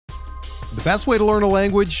The best way to learn a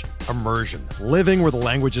language? Immersion. Living where the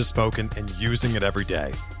language is spoken and using it every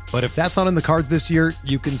day. But if that's not in the cards this year,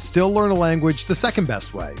 you can still learn a language the second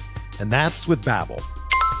best way, and that's with Babbel.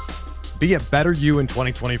 Be a better you in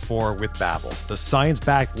 2024 with Babbel, the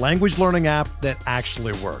science-backed language learning app that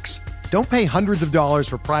actually works. Don't pay hundreds of dollars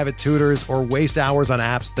for private tutors or waste hours on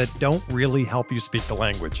apps that don't really help you speak the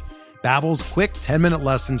language. Babbel's quick 10-minute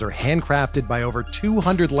lessons are handcrafted by over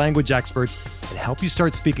 200 language experts and help you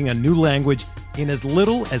start speaking a new language in as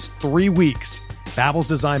little as 3 weeks. Babbel's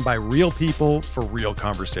designed by real people for real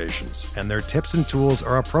conversations, and their tips and tools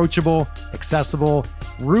are approachable, accessible,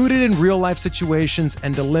 rooted in real-life situations,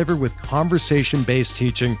 and delivered with conversation-based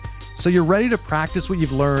teaching, so you're ready to practice what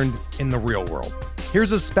you've learned in the real world.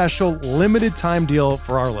 Here's a special limited-time deal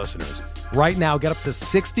for our listeners. Right now, get up to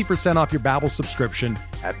 60% off your Babbel subscription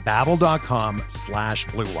at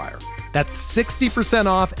babbel.com/Blue Wire. That's 60%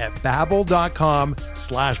 off at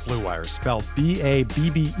babbel.com/Blue Wire, spelled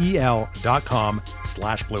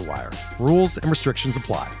BABBEL.com/Blue Wire. Rules and restrictions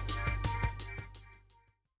apply.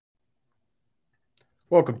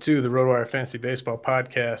 Welcome to the RotoWire Fantasy Baseball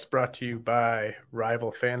Podcast, brought to you by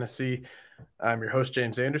Rival Fantasy. I'm your host,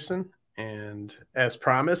 James Anderson, and as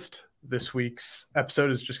promised, this week's episode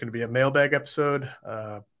is just going to be a mailbag episode.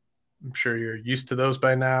 I'm sure you're used to those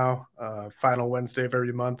by now. Final Wednesday of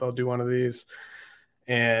every month, I'll do one of these.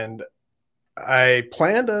 And I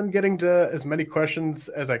planned on getting to as many questions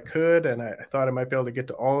as I could, and I thought I might be able to get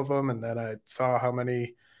to all of them. And then I saw how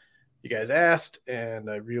many you guys asked, and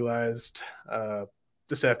I realized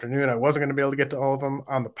this afternoon I wasn't going to be able to get to all of them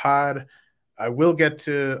on the pod. I will get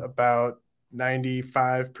to about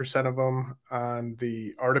 95% of them on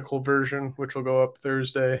the article version, which will go up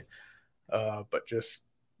Thursday, but just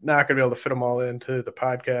not going to be able to fit them all into the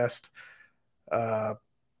podcast.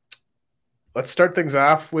 Let's start things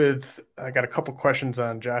off with, I got a couple questions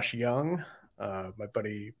on Josh Young, my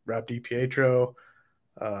buddy Rob DiPietro,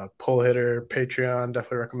 pull hitter, Patreon,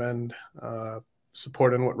 definitely recommend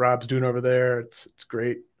supporting what Rob's doing over there. It's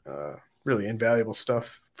great, really invaluable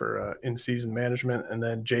stuff for in-season management. And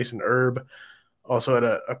then Jason Erb also had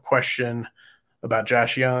a question about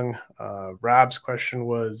Josh Young. Rob's question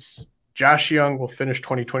was, Josh Young will finish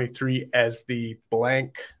 2023 as the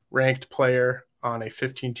blank ranked player on a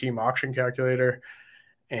 15-team auction calculator.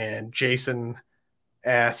 And Jason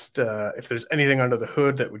asked if there's anything under the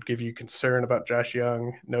hood that would give you concern about Josh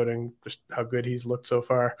Young, noting just how good he's looked so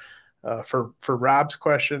far. For Rob's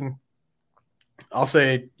question, I'll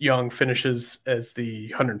say Young finishes as the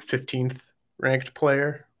 115th ranked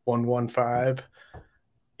player, 115,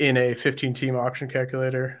 in a 15-team auction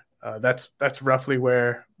calculator. That's roughly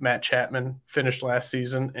where Matt Chapman finished last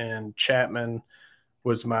season, and Chapman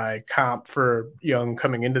was my comp for Young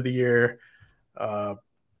coming into the year. To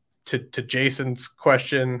Jason's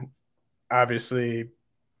question, obviously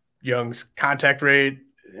Young's contact rate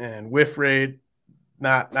and whiff rate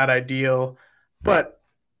not ideal, but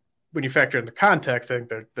when you factor in the context, I think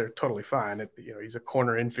they're totally fine. He's a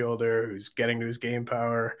corner infielder who's getting to his game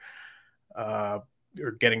power, or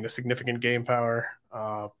getting to significant game power.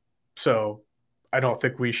 So I don't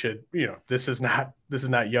think we should, this is not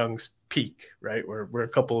Young's peak, right? We're a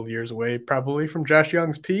couple of years away probably from Josh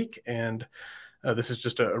Young's peak. And this is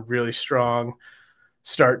just a really strong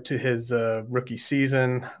start to his rookie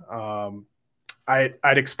season.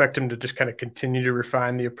 I'd expect him to just kind of continue to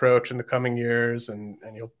refine the approach in the coming years, and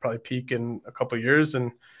he'll probably peak in a couple of years.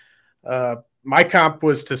 And my comp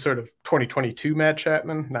was to sort of 2022 Matt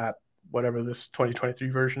Chapman, not whatever this 2023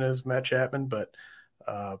 version is, Matt Chapman, but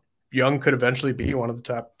Young could eventually be one of the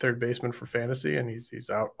top third basemen for fantasy, and he's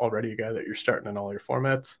out already a guy that you're starting in all your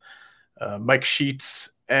formats. Mike Sheets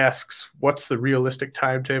asks, what's the realistic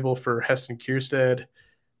timetable for Heston Kjerstad?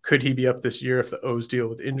 Could he be up this year if the O's deal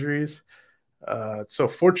with injuries? So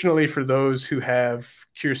fortunately for those who have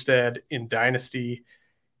Kjerstad in Dynasty,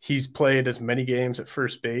 he's played as many games at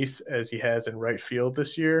first base as he has in right field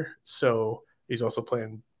this year. So he's also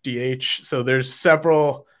playing DH. So there's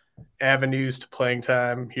several avenues to playing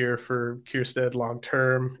time here for Kjerstad long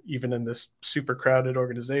term, even in this super crowded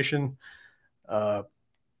organization. But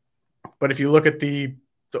if you look at the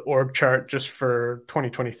org chart just for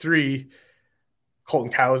 2023,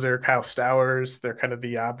 Colton Cowser, Kyle Stowers, they're kind of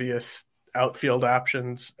the obvious outfield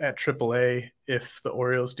options at AAA if the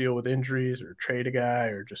Orioles deal with injuries or trade a guy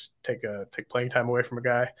or just take playing time away from a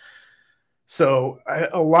guy. So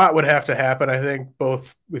a lot would have to happen, I think,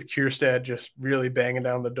 both with Kjerstad just really banging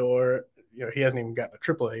down the door. He hasn't even gotten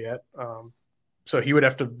to AAA yet. So he would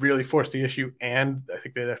have to really force the issue, and I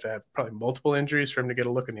think they'd have to have probably multiple injuries for him to get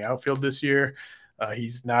a look in the outfield this year.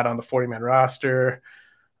 He's not on the 40-man roster.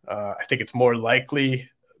 I think it's more likely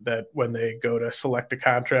that when they go to select a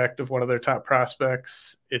contract of one of their top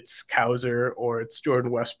prospects, it's Kauser or it's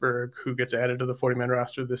Jordan Westberg who gets added to the 40-man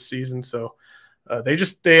roster this season. So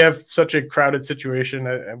they have such a crowded situation,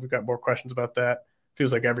 and we've got more questions about that.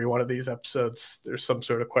 Feels like every one of these episodes, there's some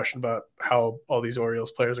sort of question about how all these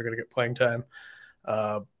Orioles players are going to get playing time.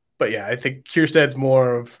 But yeah, I think Kierstad's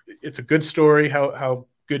more of, it's a good story how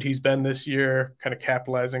good he's been this year, kind of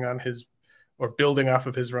capitalizing on his or building off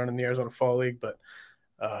of his run in the Arizona Fall League. But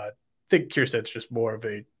I think Kierstad's just more of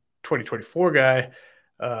a 2024 guy.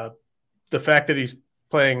 The fact that he's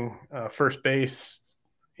playing first base,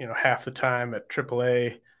 half the time at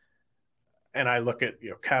AAA, and I look at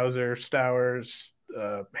Kauser, Stowers,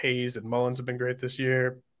 Hayes, and Mullins have been great this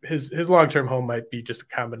year. His long-term home might be just a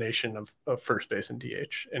combination of first base and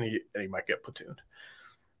DH, and he might get platooned.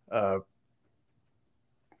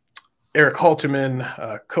 Eric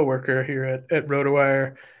Halterman, coworker here at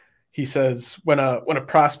RotoWire, he says when a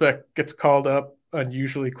prospect gets called up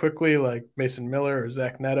unusually quickly, like Mason Miller or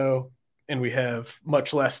Zach Neto, and we have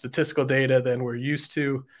much less statistical data than we're used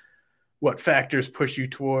to, what factors push you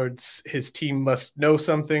towards his team must know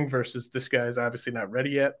something versus this guy is obviously not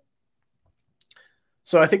ready yet?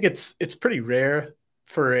 So I think it's pretty rare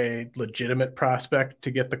for a legitimate prospect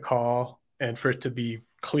to get the call and for it to be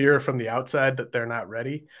clear from the outside that they're not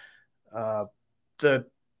ready.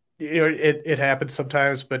 It happens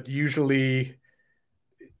sometimes, but usually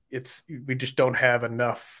we just don't have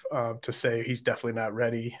enough to say he's definitely not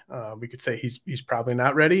ready. We could say he's probably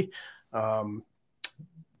not ready. I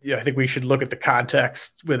think we should look at the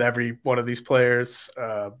context with every one of these players.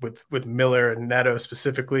 With Miller and Neto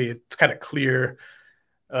specifically, it's kind of clear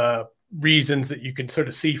reasons that you can sort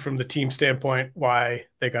of see from the team standpoint why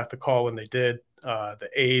they got the call when they did. The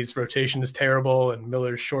A's rotation is terrible, and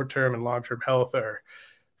Miller's short-term and long-term health are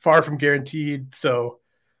far from guaranteed. So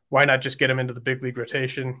why not just get him into the big league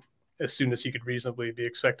rotation as soon as he could reasonably be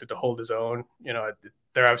expected to hold his own?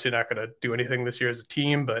 They're obviously not going to do anything this year as a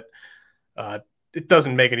team, but it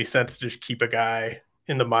doesn't make any sense to just keep a guy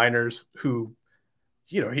in the minors who,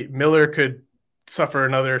 Miller could suffer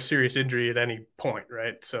another serious injury at any point,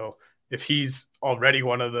 right? So if he's already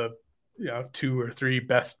one of the 2 or 3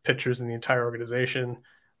 best pitchers in the entire organization,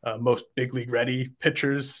 most big league ready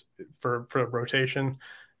pitchers for rotation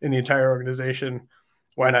in the entire organization,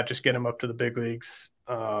 why not just get him up to the big leagues?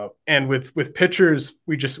 And with pitchers,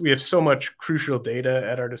 we have so much crucial data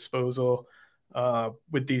at our disposal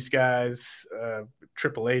with these guys,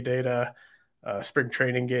 AAA data, spring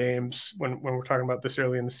training games, when we're talking about this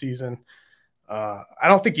early in the season. I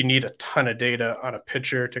don't think you need a ton of data on a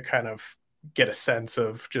pitcher to kind of get a sense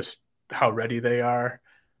of just how ready they are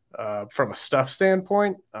from a stuff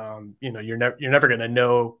standpoint. You're never going to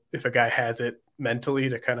know if a guy has it mentally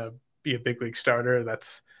to kind of be a big league starter.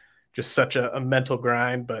 That's just such a mental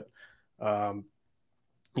grind. But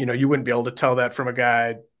you wouldn't be able to tell that from a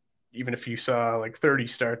guy. Even if you saw like 30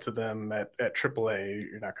 starts of them at AAA,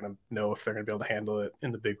 you're not going to know if they're going to be able to handle it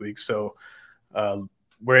in the big leagues. So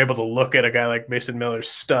we're able to look at a guy like Mason Miller's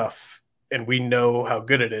stuff, and we know how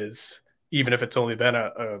good it is, even if it's only been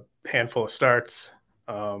a handful of starts,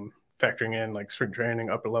 factoring in like spring training,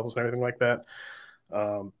 upper levels, and everything like that.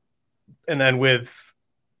 And then with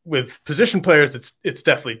position players, it's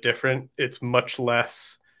definitely different. It's much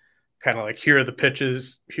less kind of like, here are the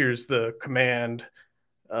pitches, here's the command.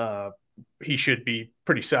 He should be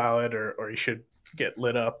pretty solid, or he should get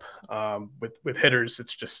lit up. With hitters,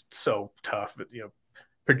 it's just so tough. But,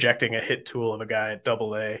 projecting a hit tool of a guy at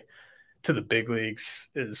AA to the big leagues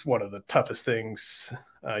is one of the toughest things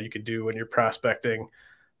you can do when you're prospecting.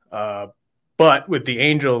 But with the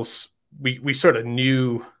Angels, we sort of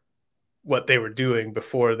knew what they were doing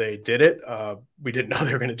before they did it. We didn't know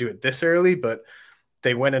they were going to do it this early, but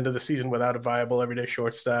they went into the season without a viable everyday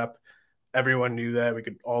shortstop. Everyone knew that. We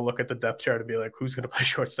could all look at the depth chart and be like, who's going to play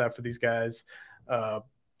shortstop for these guys?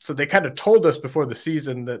 So they kind of told us before the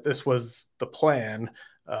season that this was the plan.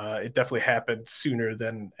 It definitely happened sooner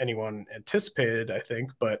than anyone anticipated, I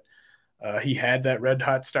think. But he had that red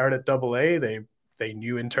hot start at AA. They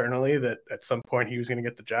knew internally that at some point he was going to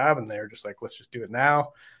get the job, and they were just like, let's just do it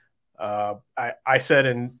now. I said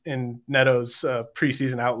in Neto's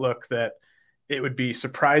preseason outlook that it would be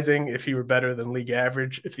surprising if he were better than league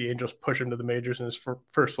average if the Angels push him to the majors in his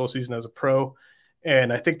first full season as a pro.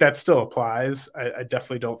 And I think that still applies. I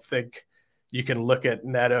definitely don't think you can look at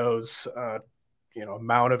Neto's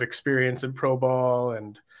amount of experience in pro ball,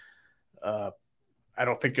 and I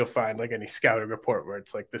don't think you'll find like any scouting report where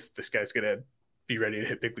it's like this guy's going to be ready to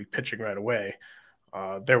hit big league pitching right away.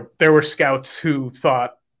 There were scouts who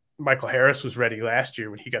thought Michael Harris was ready last year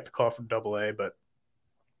when he got the call from AA, but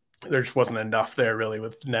there just wasn't enough there really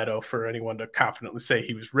with Neto for anyone to confidently say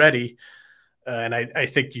he was ready. And I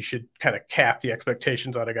think you should kind of cap the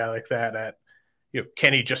expectations on a guy like that at,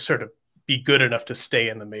 can he just sort of be good enough to stay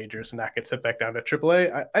in the majors and not get sent back down to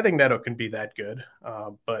AAA? I think Neto can be that good.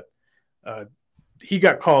 But he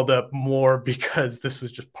got called up more because this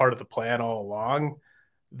was just part of the plan all along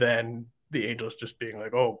than the Angels just being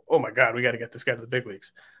like, oh my God, we got to get this guy to the big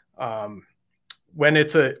leagues. When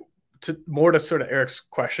it's more to sort of Eric's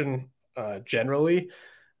question, generally,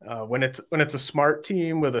 when it's a smart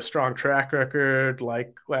team with a strong track record,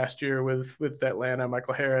 like last year with Atlanta,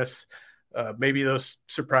 Michael Harris, maybe those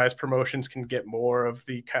surprise promotions can get more of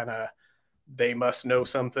the kind of they must know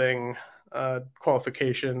something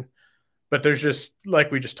qualification. But there's just, like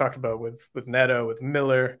we just talked about with Neto, with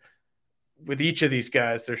Miller, with each of these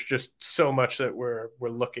guys, there's just so much that we're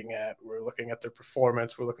looking at. We're looking at their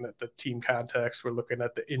performance. We're looking at the team context. We're looking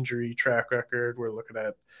at the injury track record. We're looking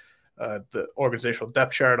at the organizational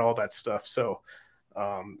depth chart, all that stuff. So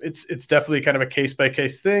it's definitely kind of a case by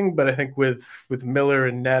case thing. But I think with Miller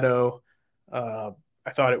and Neto, I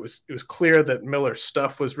thought it was clear that Miller's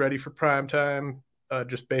stuff was ready for prime time,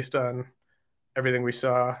 just based on everything we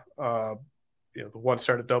saw. The one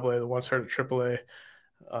start at AA, the one start at AAA.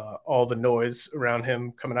 All the noise around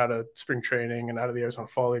him coming out of spring training and out of the Arizona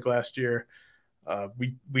Fall League last year.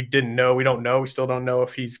 We still don't know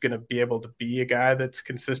if he's going to be able to be a guy that's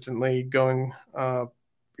consistently going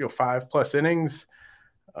 5+ innings.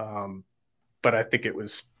 But I think it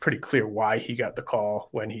was pretty clear why he got the call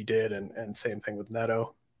when he did, and same thing with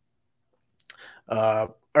Neto.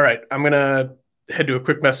 All right, I'm going to head to a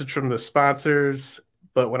quick message from the sponsors,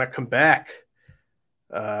 but when I come back,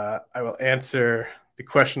 I will answer the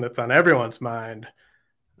question that's on everyone's mind.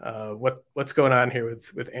 What's going on here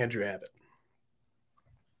with Andrew Abbott?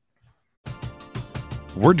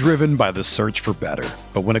 We're driven by the search for better.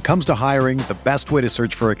 But when it comes to hiring, the best way to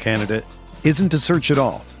search for a candidate isn't to search at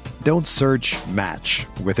all. Don't search, match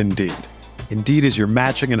with Indeed. Indeed is your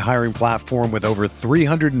matching and hiring platform with over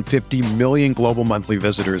 350 million global monthly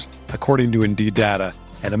visitors, according to Indeed data,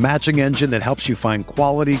 and a matching engine that helps you find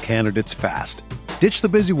quality candidates fast. Ditch the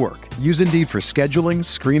busy work. Use Indeed for scheduling,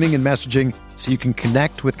 screening, and messaging so you can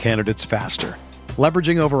connect with candidates faster.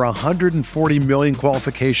 Leveraging over 140 million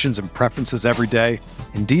qualifications and preferences every day,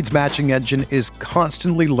 Indeed's matching engine is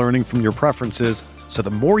constantly learning from your preferences, so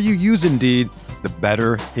the more you use Indeed, the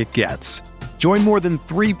better it gets. Join more than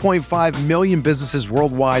 3.5 million businesses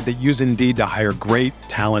worldwide that use Indeed to hire great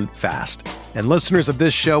talent fast. And listeners of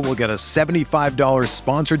this show will get a $75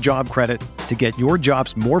 sponsored job credit to get your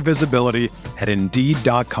jobs more visibility at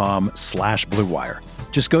Indeed.com/Blue Wire.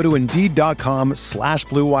 Just go to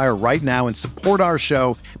Indeed.com/Blue Wire right now and support our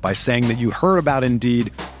show by saying that you heard about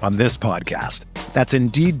Indeed on this podcast. That's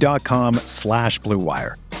Indeed.com/Blue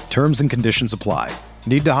Wire. Terms and conditions apply.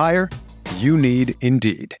 Need to hire? You need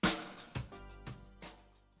Indeed.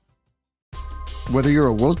 Whether you're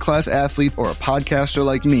a world-class athlete or a podcaster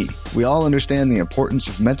like me, we all understand the importance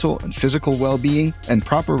of mental and physical well-being and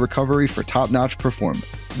proper recovery for top-notch performance.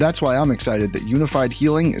 That's why I'm excited that Unified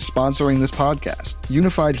Healing is sponsoring this podcast.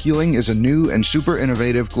 Unified Healing is a new and super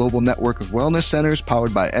innovative global network of wellness centers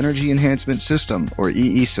powered by Energy Enhancement System, or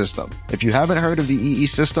EE System. If you haven't heard of the EE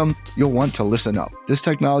System, you'll want to listen up. This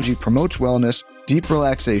technology promotes wellness, deep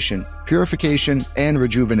relaxation, purification, and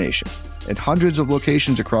rejuvenation. At hundreds of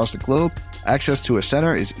locations across the globe, access to a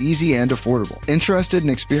center is easy and affordable. Interested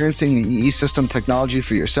in experiencing the EE System technology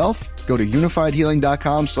for yourself? Go to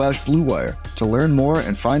unifiedhealing.com/Blue Wire to learn more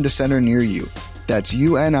and find a center near you. That's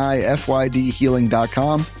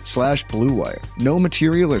UNIFYDhealing.com/Blue Wire. No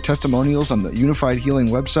material or testimonials on the Unified Healing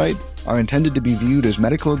website are intended to be viewed as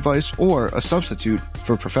medical advice or a substitute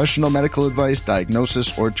for professional medical advice,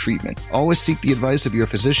 diagnosis, or treatment. Always seek the advice of your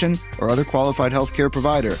physician or other qualified healthcare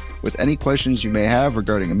provider with any questions you may have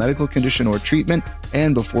regarding a medical condition or treatment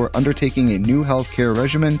and before undertaking a new healthcare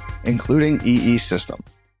regimen, including EE System.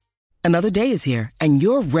 Another day is here, and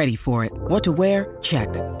you're ready for it. What to wear? Check.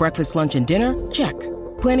 Breakfast, lunch, and dinner? Check.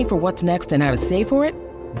 Planning for what's next and how to save for it?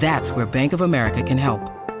 That's where Bank of America can help.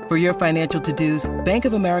 For your financial to-dos, Bank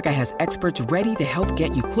of America has experts ready to help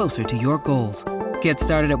get you closer to your goals. Get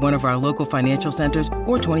started at one of our local financial centers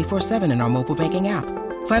or 24/7 in our mobile banking app.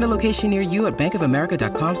 Find a location near you at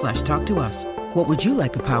bankofamerica.com/talktous. What would you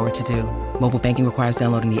like the power to do? Mobile banking requires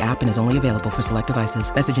downloading the app and is only available for select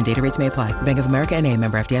devices. Message and data rates may apply. Bank of America NA,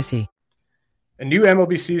 member FDIC. A new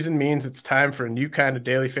MLB season means it's time for a new kind of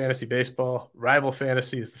daily fantasy baseball. Rival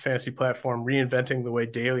Fantasy is the fantasy platform reinventing the way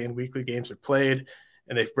daily and weekly games are played,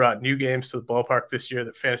 and they've brought new games to the ballpark this year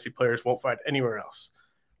that fantasy players won't find anywhere else.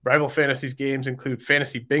 Rival Fantasy's games include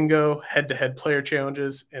Fantasy Bingo, head-to-head player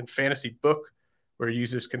challenges, and Fantasy Book, where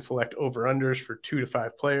users can select over-unders for 2 to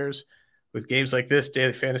 5 players. With games like this,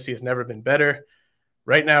 Daily Fantasy has never been better.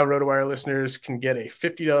 Right now, RotoWire listeners can get a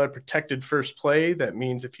 $50 protected first play. That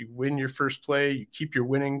means if you win your first play, you keep your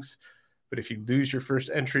winnings. But if you lose your first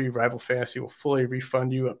entry, Rival Fantasy will fully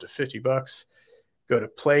refund you up to $50. Go to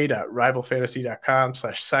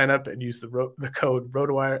play.rivalfantasy.com/signup and use the code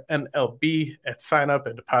RotoWireMLB at signup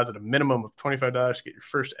and deposit a minimum of $25 to get your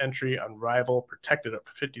first entry on Rival protected up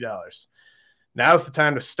to $50. Now's the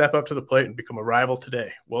time to step up to the plate and become a Rival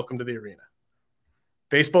today. Welcome to the arena.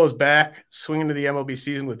 Baseball is back. Swing into the MLB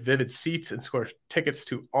season with Vivid Seats and score tickets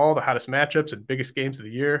to all the hottest matchups and biggest games of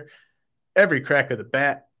the year. Every crack of the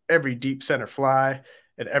bat, every deep center fly,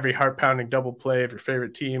 and every heart-pounding double play of your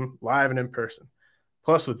favorite team live and in person.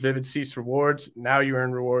 Plus, with Vivid Seats rewards, now you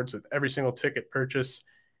earn rewards with every single ticket purchase.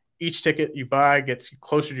 Each ticket you buy gets you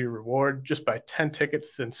closer to your reward. Just buy 10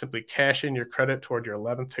 tickets, then simply cash in your credit toward your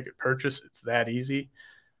 11th ticket purchase. It's that easy.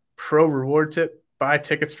 Pro reward tip: buy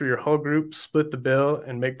tickets for your whole group, split the bill,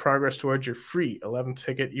 and make progress towards your free 11th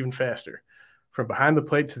ticket even faster. From behind the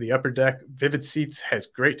plate to the upper deck, Vivid Seats has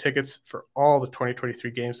great tickets for all the 2023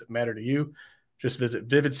 games that matter to you. Just visit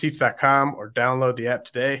vividseats.com or download the app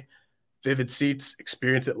today. Vivid Seats,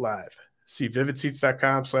 experience it live. See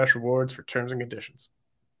vividseats.com/rewards for terms and conditions.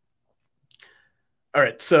 All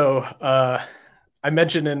right, so I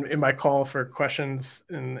mentioned in my call for questions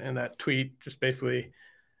in that tweet, just basically,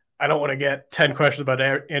 I don't want to get 10 questions about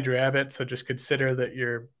Andrew Abbott, so just consider that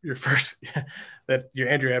your first that your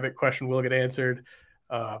Andrew Abbott question will get answered.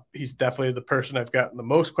 He's definitely the person I've gotten the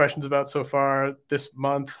most questions about so far this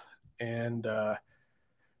month, and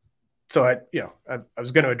so I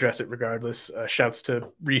was going to address it regardless. Shouts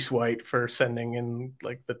to Reese White for sending in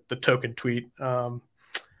like the token tweet.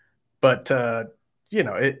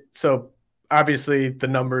 So obviously the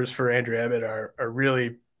numbers for Andrew Abbott are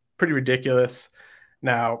really pretty ridiculous.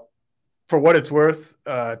 Now, for what it's worth,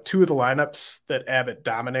 2 of the lineups that Abbott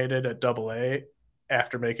dominated at AA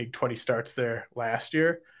after making 20 starts there last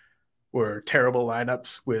year were terrible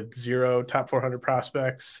lineups with 0 top 400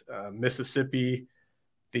 prospects. Mississippi,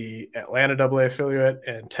 the Atlanta AA affiliate,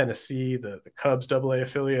 and Tennessee, the Cubs AA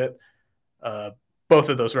affiliate. Both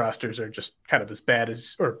of those rosters are just kind of as bad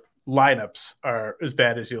as, or lineups are as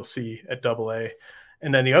bad as you'll see at AA.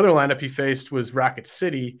 And then the other lineup he faced was Rocket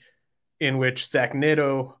City, in which Zach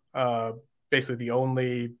Neto, basically the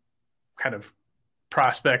only kind of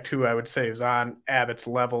prospect who I would say is on Abbott's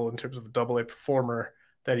level in terms of a AA performer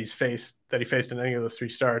that he faced in any of those 3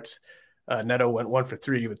 starts. Neto went 1 for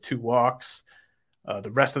 3 with 2 walks.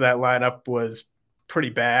 The rest of that lineup was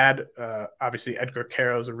pretty bad. Obviously, Edgar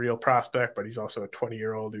Caro is a real prospect, but he's also a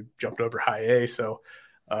 20-year-old who jumped over high A. So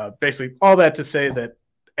basically all that to say that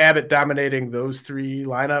Abbott dominating those 3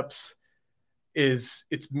 lineups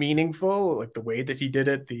it's meaningful. Like the way that he did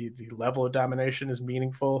it, the level of domination is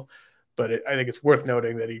meaningful. But I think it's worth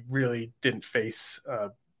noting that he really didn't face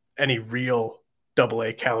any real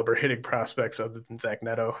AA caliber hitting prospects other than Zach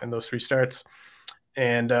Neto in those 3 starts.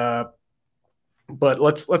 And but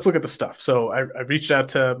let's look at the stuff. So I reached out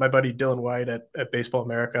to my buddy Dylan White at Baseball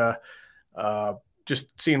America,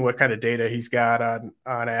 just seeing what kind of data he's got on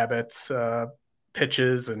Abbott's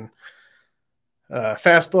pitches, and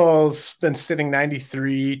fastball's been sitting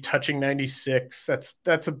 93, touching 96.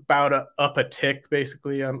 That's about up a tick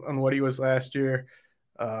basically on what he was last year.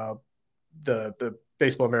 The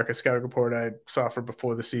Baseball America scouting report I saw for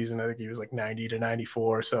before the season, I think he was like 90 to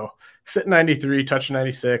 94. So sitting 93, touching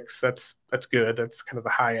 96, that's good. That's kind of the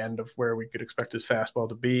high end of where we could expect his fastball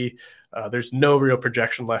to be. There's no real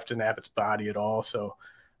projection left in Abbott's body at all. So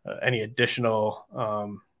any additional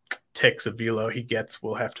ticks of velo he gets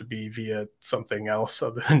will have to be via something else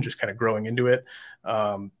other than just kind of growing into it.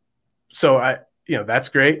 So that's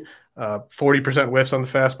great. 40% whiffs on the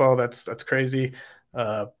fastball. That's crazy.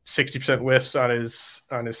 60% whiffs on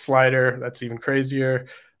his slider. That's even crazier.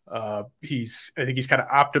 I think he's kind of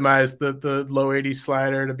optimized the low 80s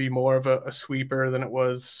slider to be more of a sweeper than it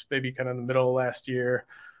was maybe kind of in the middle of last year.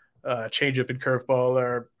 Changeup and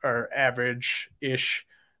curveball are average-ish.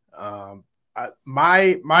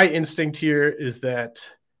 My instinct here is that,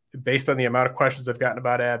 based on the amount of questions I've gotten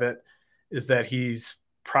about Abbott, is that he's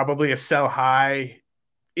probably a sell high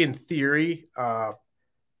in theory.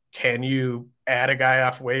 Can you add a guy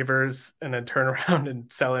off waivers and then turn around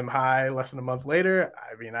and sell him high less than a month later?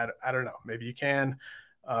 I mean, I don't know. Maybe you can.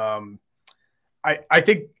 I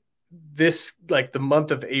think this, like the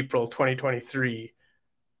month of April 2023,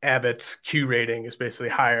 Abbott's Q rating is basically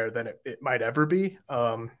higher than it might ever be.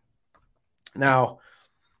 Now,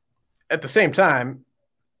 at the same time,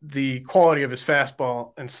 the quality of his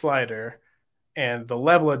fastball and slider and the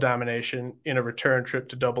level of domination in a return trip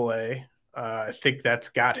to Double-A, I think that's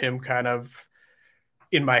got him kind of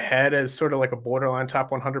in my head as sort of like a borderline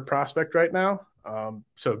top 100 prospect right now.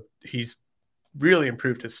 So he's really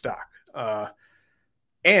improved his stock.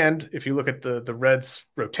 And if you look at the Reds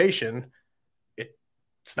rotation,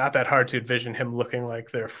 it's not that hard to envision him looking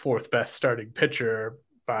like their fourth best starting pitcher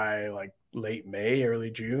by like late May,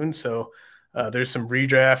 early June. So there's some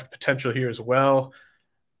redraft potential here as well.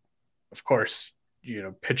 Of course,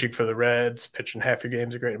 pitching for the Reds, pitching half your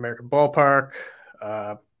games at Great American Ballpark.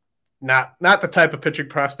 Not the type of pitching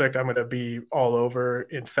prospect I'm going to be all over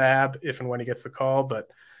in Fab if and when he gets the call, but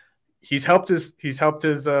he's helped his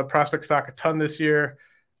prospect stock a ton this year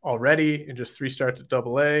already in just 3 starts at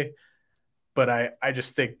Double-A. But I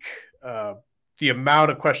just think the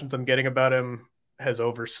amount of questions I'm getting about him has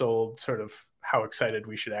oversold sort of how excited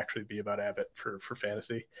we should actually be about Abbott for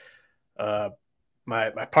fantasy. My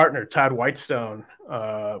partner, Todd Whitestone,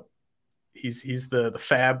 he's the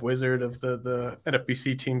Fab wizard of the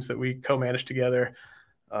NFBC teams that we co-manage together.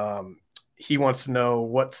 He wants to know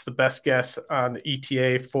what's the best guess on the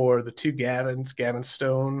ETA for the 2 Gavins, Gavin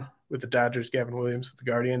Stone with the Dodgers, Gavin Williams with the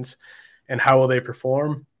Guardians, and how will they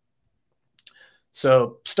perform?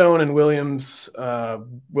 So Stone and Williams they'll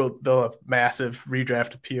have massive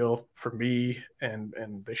redraft appeal for me,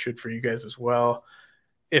 and they should for you guys as well,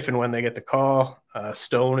 if and when they get the call.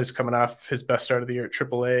 Stone is coming off his best start of the year at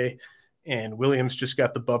AAA, and Williams just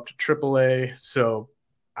got the bump to AAA. So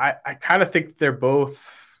I kind of think they're both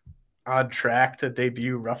on track to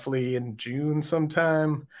debut roughly in June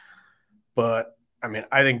sometime. But I mean,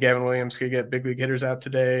 I think Gavin Williams could get big league hitters out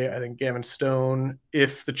today. I think Gavin Stone,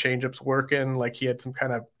 if the changeup's working, like he had some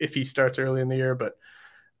kind of iffy starts early in the year, but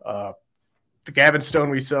the Gavin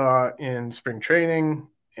Stone we saw in spring training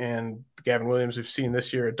and the Gavin Williams we've seen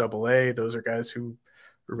this year at Double-A, those are guys who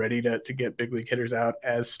are ready to get big league hitters out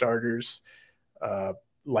as starters.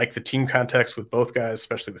 Like the team context with both guys,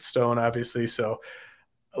 especially with Stone, obviously. So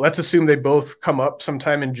let's assume they both come up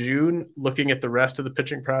sometime in June. Looking at the rest of the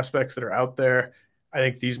pitching prospects that are out there, I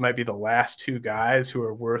think these might be the last 2 guys who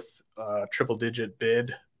are worth triple-digit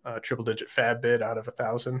Fab bid out of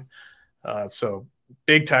 1,000. So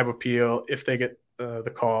big time appeal if they get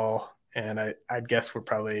the call. And I'd guess we're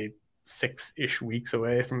probably 6-ish weeks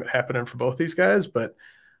away from it happening for both these guys. But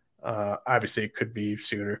obviously it could be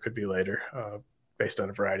sooner, could be later, based on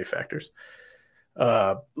a variety of factors.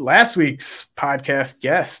 Last week's podcast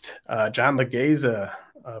guest, John Legeza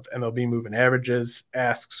of MLB Moving Averages,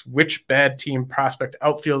 asks which bad team prospect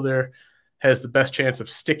outfielder has the best chance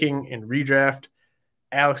of sticking in redraft.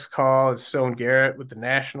 Alex Call and Stone Garrett with the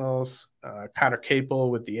Nationals, Connor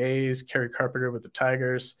Capel with the A's, Kerry Carpenter with the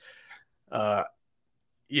Tigers.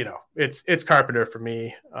 It's Carpenter for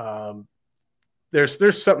me.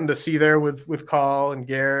 There's something to see there with Call and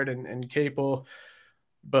Garrett and Capel,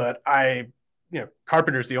 but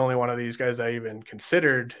Carpenter's the only one of these guys I even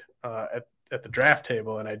considered at the draft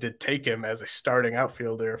table, and I did take him as a starting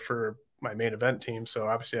outfielder for my main event team. So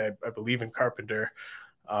obviously I believe in Carpenter.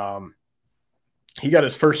 He got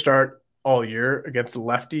his first start all year against a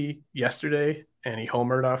lefty yesterday, and he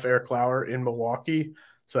homered off Eric Lauer in Milwaukee.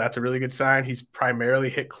 So that's a really good sign. He's primarily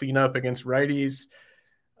hit cleanup against righties.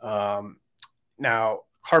 Now,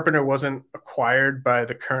 Carpenter wasn't acquired by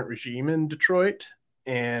the current regime in Detroit,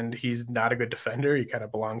 and he's not a good defender. He kind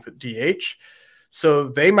of belongs at DH. So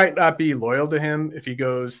they might not be loyal to him if he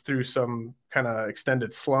goes through some kind of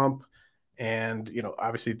extended slump. And,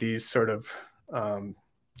 obviously these sort of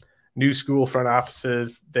new school front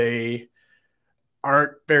offices, they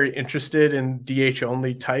aren't very interested in DH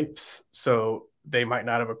only types. So they might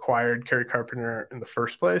not have acquired Kerry Carpenter in the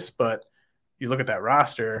first place, but you look at that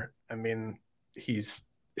roster, I mean, he's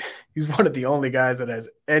one of the only guys that has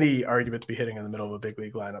any argument to be hitting in the middle of a big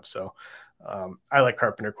league lineup. So I like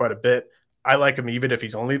Carpenter quite a bit. I like him even if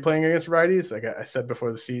he's only playing against righties. Like I said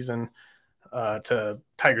before the season to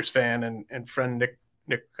Tigers fan and friend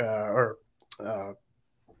Nick God,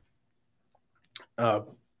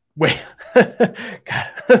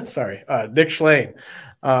 sorry, Nick Schlane.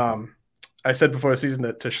 I said before the season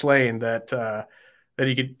to Schlane that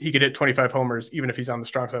he could hit 25 homers even if he's on the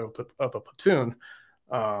strong side of a platoon.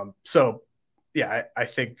 So yeah, I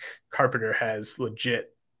think Carpenter has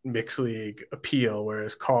legit mixed league appeal,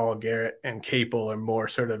 whereas Call, Garrett, and Capel are more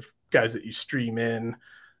sort of guys that you stream in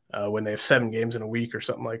when they have 7 games in a week or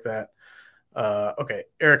something like that. Okay,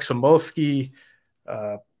 Eric Samolsky,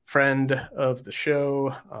 friend of the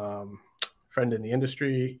show, friend in the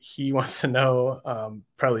industry. He wants to know,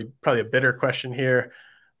 probably a bitter question here.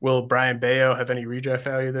 Will Brian Bayo have any redraft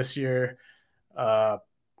value this year?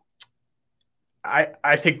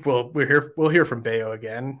 I think we'll hear from Bayo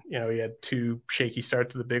again. You know, he had 2 shaky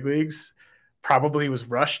starts to the big leagues. Probably was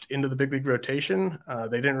rushed into the big league rotation.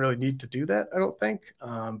 They didn't really need to do that, I don't think,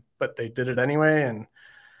 but they did it anyway and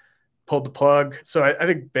pulled the plug. So I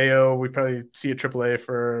think Bayo, we probably see a AAA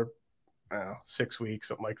for 6 weeks,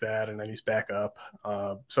 something like that, and then he's back up.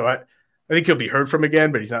 So I think he'll be heard from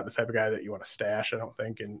again, but he's not the type of guy that you want to stash, I don't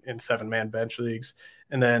think, in 7-man bench leagues.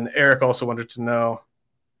 And then Eric also wanted to know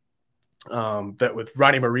that with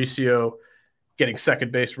Ronnie Mauricio getting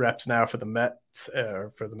second base reps now for the Mets,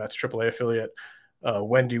 for the Mets AAA affiliate,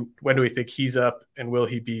 when do we think he's up, and will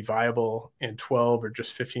he be viable in 12 or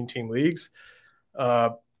just 15-team leagues?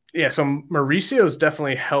 So Mauricio's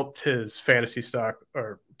definitely helped his fantasy stock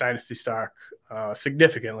or dynasty stock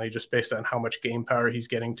significantly, just based on how much game power he's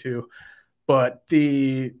getting to. But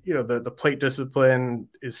the plate discipline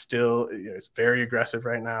is still it's very aggressive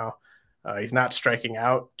right now. He's not striking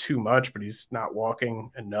out too much, but he's not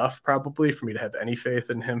walking enough probably for me to have any faith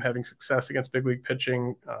in him having success against big league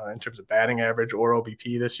pitching in terms of batting average or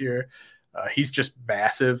OBP this year. He's just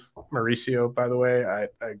massive, Mauricio, by the way. I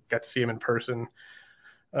got to see him in person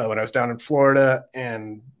when I was down in Florida.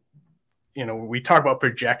 And, we talk about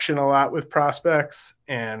projection a lot with prospects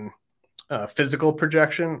and physical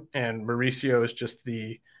projection. And Mauricio is just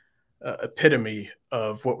the epitome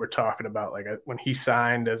of what we're talking about. Like when he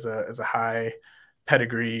signed as a high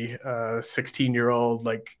pedigree 16-year-old,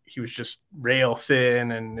 like he was just rail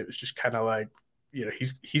thin, and it was just kind of like,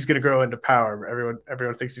 he's going to grow into power.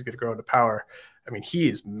 Everyone thinks he's going to grow into power. I mean, he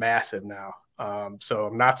is massive now. So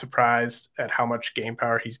I'm not surprised at how much game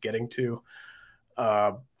power he's getting to.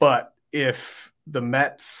 But if the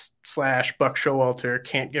Mets / Buck Showalter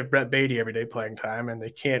can't give Brett Beatty everyday playing time, and they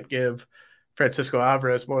can't give Francisco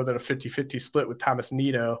Alvarez more than a 50-50 split with Thomas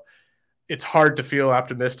Nido, it's hard to feel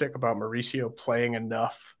optimistic about Mauricio playing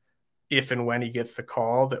enough if and when he gets the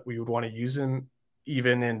call that we would want to use him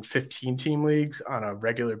even in 15-team leagues on a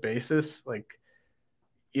regular basis. Like,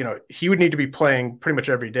 he would need to be playing pretty much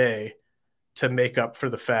every day to make up for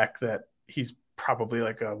the fact that he's probably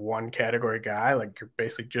like a 1 category guy. Like, you're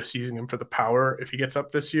basically just using him for the power if he gets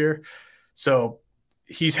up this year. So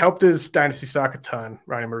he's helped his dynasty stock a ton,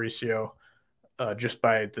 Ryan Mauricio, just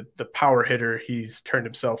by the power hitter he's turned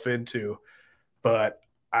himself into. But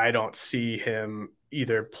I don't see him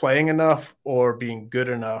either playing enough or being good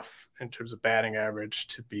enough in terms of batting average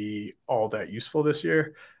to be all that useful this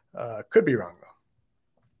year. Could be wrong,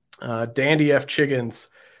 though. Dandy F. Chiggins.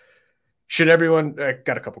 Should everyone – I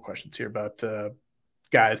got a couple questions here about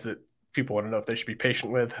guys that people want to know if they should be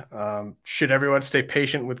patient with. Should everyone stay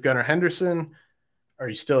patient with Gunnar Henderson? Are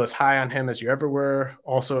you still as high on him as you ever were?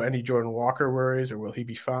 Also, any Jordan Walker worries, or will he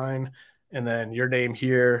be fine? And then your name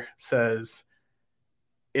here says,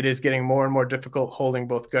 it is getting more and more difficult holding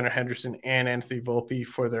both Gunnar Henderson and Anthony Volpe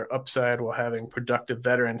for their upside while having productive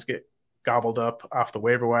veterans get gobbled up off the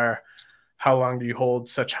waiver wire. How long do you hold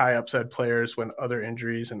such high upside players when other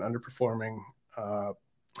injuries and underperforming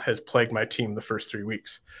has plagued my team the first 3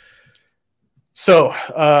 weeks? So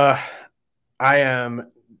I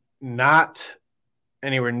am not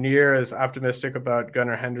anywhere near as optimistic about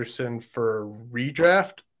Gunnar Henderson for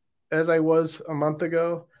redraft as I was a month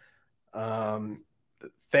ago.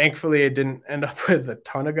 Thankfully, I didn't end up with a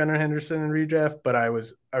ton of Gunnar Henderson in redraft, but I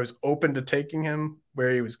was open to taking him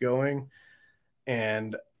where he was going,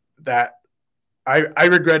 and that I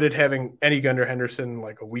regretted having any Gunnar Henderson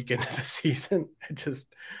like a week into the season. It just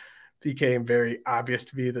became very obvious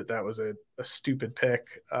to me that was a stupid pick.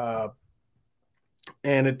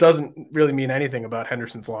 And it doesn't really mean anything about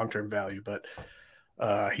Henderson's long-term value, but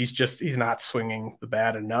he's not swinging the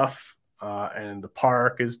bat enough, and the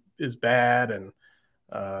park is bad, and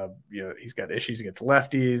he's got issues against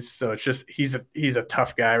lefties. So it's just he's a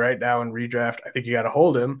tough guy right now in redraft. I think you got to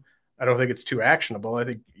hold him. I don't think it's too actionable. I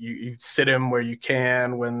think you sit him where you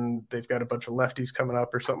can when they've got a bunch of lefties coming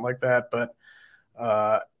up or something like that, but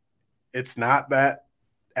it's not that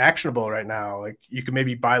actionable right now. Like, you can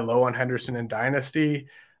maybe buy low on Henderson in Dynasty.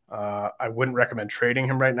 I wouldn't recommend trading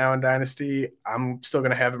him right now in Dynasty. I'm still going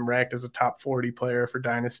to have him ranked as a top 40 player for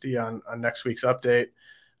Dynasty on next week's update.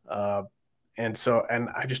 And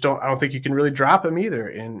I don't think you can really drop him either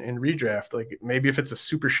in redraft. Like, maybe if it's a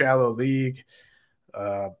super shallow league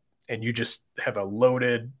and you just have a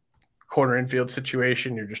loaded corner infield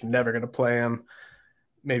situation, you're just never going to play him.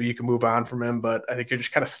 Maybe you can move on from him, but I think you're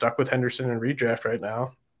just kind of stuck with Henderson in redraft right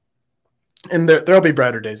now. And there'll be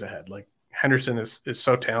brighter days ahead. Like, Henderson is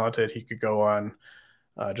so talented. He could go on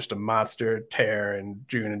just a monster tear in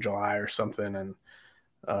June and July or something. And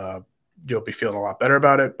you'll be feeling a lot better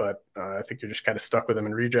about it. But I think you're just kind of stuck with him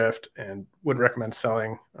in redraft, and wouldn't recommend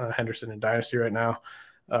selling Henderson in Dynasty right now.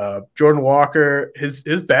 Jordan Walker, his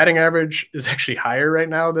batting average is actually higher right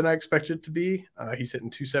now than I expected it to be. He's hitting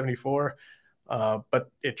 274,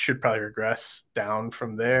 but it should probably regress down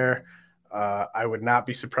from there. I would not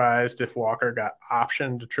be surprised if Walker got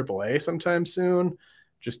optioned to AAA sometime soon,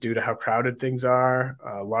 just due to how crowded things are.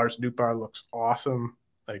 Lars Nootbaar looks awesome.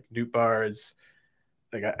 Like Nootbaar is,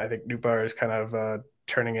 like I think Nootbaar is kind of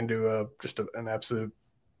turning into an absolute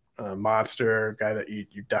monster, guy that you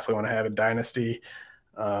definitely want to have in Dynasty.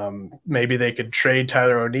 Maybe they could trade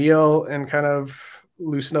Tyler O'Neill and kind of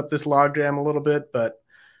loosen up this logjam a little bit, but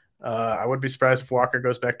I wouldn't be surprised if Walker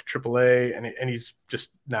goes back to AAA and he's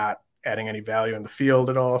just not adding any value in the field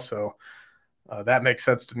at all. So that makes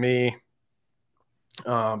sense to me.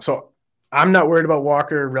 So I'm not worried about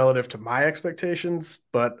Walker relative to my expectations,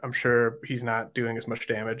 but I'm sure he's not doing as much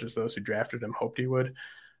damage as those who drafted him hoped he would.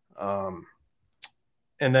 And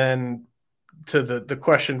then to the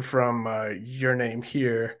question from your name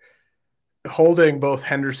here, holding both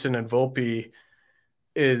Henderson and Volpe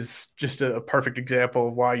is just a perfect example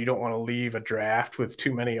of why you don't want to leave a draft with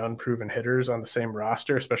too many unproven hitters on the same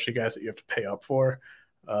roster, especially guys that you have to pay up for.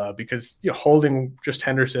 Because holding just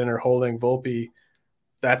Henderson or holding Volpe,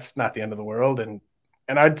 that's not the end of the world. And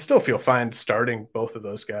I'd still feel fine starting both of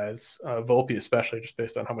those guys, Volpe especially, just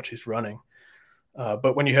based on how much he's running.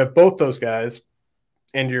 But when you have both those guys,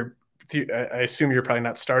 and I assume you're probably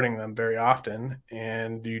not starting them very often,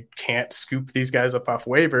 and you can't scoop these guys up off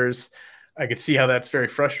waivers, I could see how that's very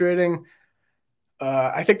frustrating.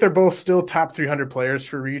 I think they're both still top 300 players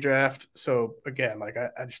for redraft. So again, like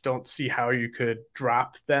I just don't see how you could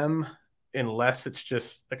drop them unless it's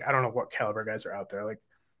just like, I don't know what caliber guys are out there. Like,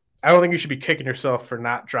 I don't think you should be kicking yourself for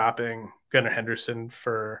not dropping Gunnar Henderson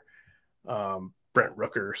for Brent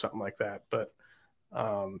Rooker or something like that. But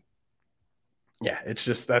yeah, it's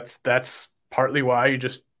just that's partly why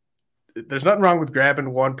there's nothing wrong with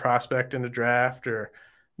grabbing one prospect in the draft or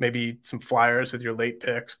maybe some flyers with your late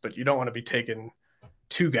picks, but you don't want to be taking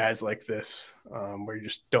two guys like this where you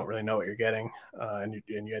just don't really know what you're getting. And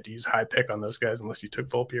you had to use high pick on those guys unless you took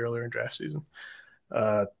Volpe earlier in draft season.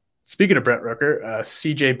 Speaking of Brent Rooker,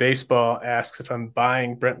 CJ Baseball asks if I'm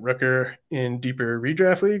buying Brent Rooker in deeper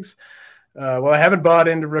redraft leagues. Well, I haven't bought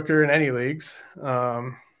into Rooker in any leagues.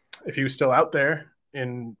 If he was still out there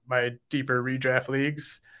in my deeper redraft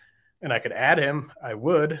leagues and I could add him, I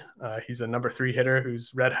would. He's a number 3 hitter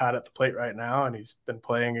who's red hot at the plate right now, and he's been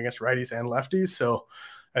playing against righties and lefties. So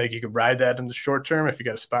I think you could ride that in the short term if you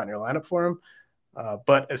got a spot in your lineup for him.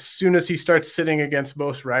 But as soon as he starts sitting against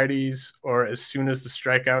most righties, or as soon as the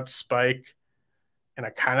strikeouts spike, and I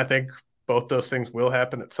kind of think both those things will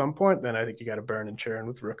happen at some point, then I think you got to burn and churn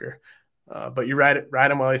with Rooker. But you ride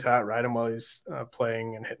him while he's hot, ride him while he's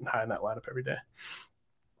playing and hitting high in that lineup every day.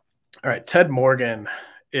 All right, Ted Morgan.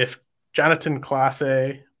 If Jonathan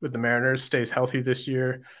Clase with the Mariners stays healthy this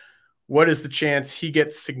year, what is the chance he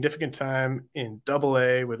gets significant time in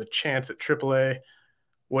AA with a chance at AAA?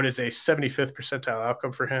 What is a 75th percentile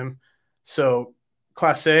outcome for him? So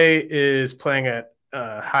Clase is playing at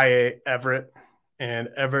high A Everett, and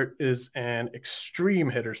Everett is an extreme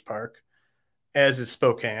hitter's park, as is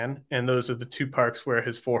Spokane, and those are the two parks where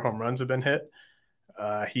his 4 home runs have been hit.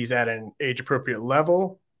 He's at an age-appropriate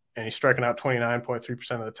level, and he's striking out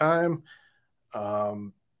 29.3% of the time.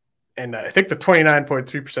 And I think the 29.3%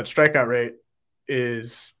 strikeout rate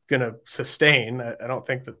is going to sustain. I don't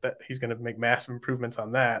think that he's going to make massive improvements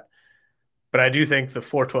on that. But I do think the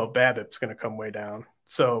 412 BABIP is going to come way down.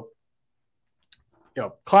 So,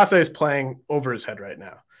 Clase is playing over his head right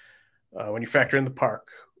now. When you factor in the park,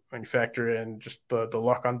 when you factor in just the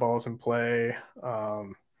luck on balls in play.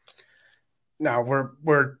 Now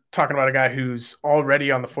we're talking about a guy who's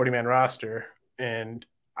already on the 40-man roster, and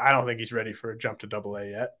I don't think he's ready for a jump to AA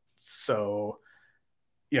yet. So,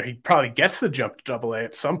 he probably gets the jump to AA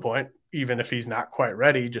at some point, even if he's not quite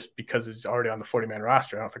ready, just because he's already on the 40-man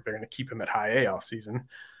roster. I don't think they're going to keep him at high A all season.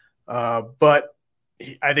 But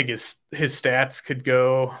I think his stats could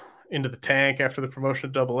go into the tank after the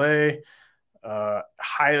promotion to AA.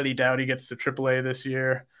 Highly doubt he gets to AAA this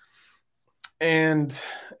year. And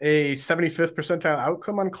a 75th percentile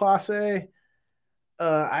outcome on Class A.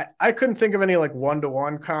 I couldn't think of any like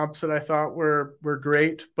one-to-one comps that I thought were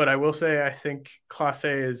great, but I will say I think Class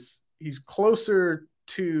A he's closer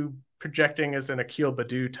to projecting as an Akil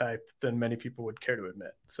Baddoo type than many people would care to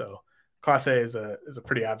admit. So Class A is a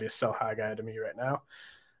pretty obvious sell high guy to me right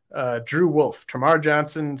now. Drew Wolf, Tamar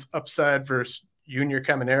Johnson's upside versus Junior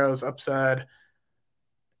Caminero's upside.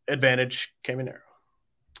 Advantage Caminero.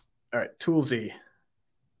 All right, Toolsy.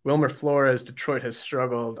 Wilmer Flores, Detroit has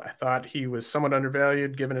struggled. I thought he was somewhat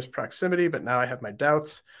undervalued given his proximity, but now I have my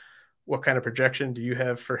doubts. What kind of projection do you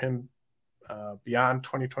have for him beyond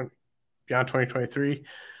 2023?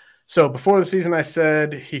 So before the season, I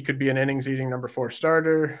said he could be an innings eating number 4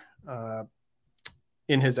 starter.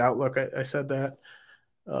 In his outlook, I said that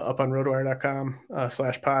up on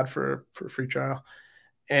rotowire.com/pod for free trial.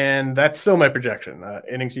 And that's still my projection.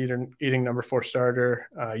 Innings eating number 4 starter.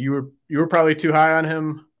 You were probably too high on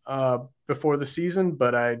him before the season,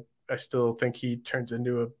 but I still think he turns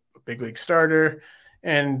into a big league starter,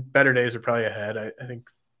 and better days are probably ahead. I think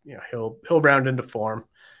he'll round into form,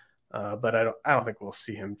 but I don't think we'll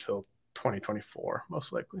see him till 2024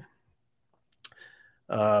 most likely.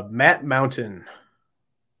 Matt Mountain.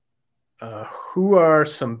 Who are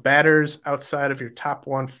some batters outside of your top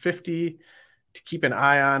 150 to keep an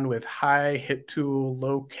eye on with high hit tool,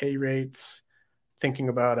 low K rates, thinking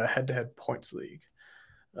about a head-to-head points league?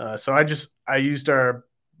 So I used our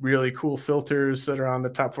really cool filters that are on the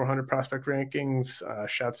top 400 prospect rankings.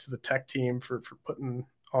 Shouts to the tech team for putting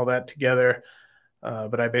all that together.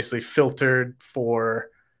 But I basically filtered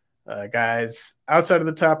for guys outside of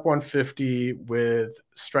the top 150 with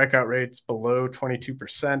strikeout rates below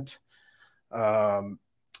 22%.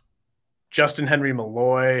 Justin Henry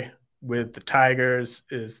Malloy with the Tigers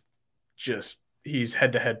is he's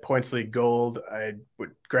head-to-head points league gold. I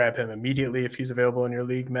would grab him immediately if he's available in your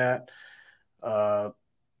league, Matt.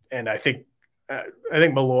 And I think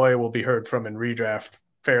Malloy will be heard from in redraft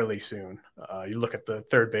fairly soon. You look at the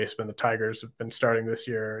third baseman the Tigers have been starting this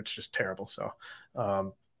year; it's just terrible. So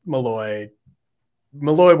Malloy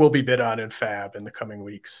will be bid on in Fab in the coming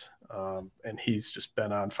weeks, and he's just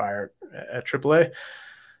been on fire at AAA.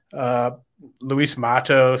 Luis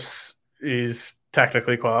Matos is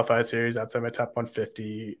technically qualifies here. He's outside my top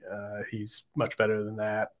 150. He's much better than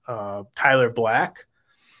that. Tyler Black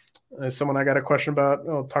is someone I got a question about.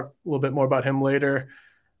 I'll talk a little bit more about him later.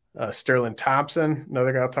 Sterling Thompson,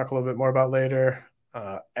 another guy I'll talk a little bit more about later.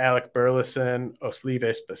 Alec Burleson,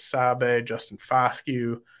 Oslives Basabe, Justin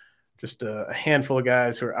Foscue, just a handful of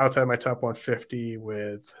guys who are outside my top 150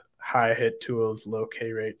 with high hit tools, low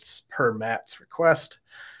K rates per Matt's request.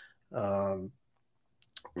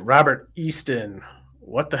 Robert Easton,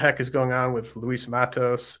 what the heck is going on with Luis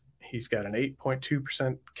Matos? He's got an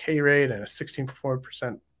 8.2% K rate and a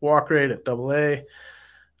 16.4% walk rate at AA.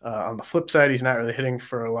 On the flip side, he's not really hitting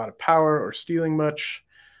for a lot of power or stealing much.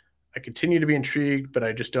 I continue to be intrigued, but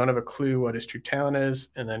I just don't have a clue what his true talent is.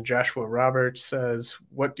 And then Joshua Roberts says,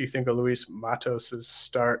 what do you think of Luis Matos'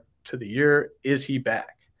 start to the year? Is he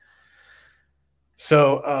back?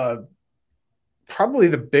 So probably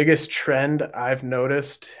the biggest trend I've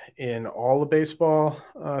noticed in all of baseball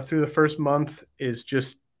through the first month is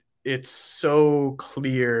just it's so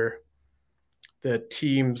clear that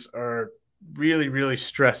teams are really, really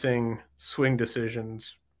stressing swing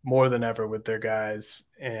decisions more than ever with their guys.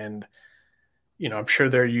 And, I'm sure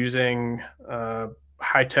they're using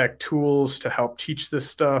high-tech tools to help teach this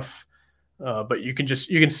stuff. But you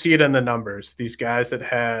can see it in the numbers. These guys that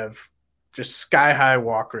have just sky-high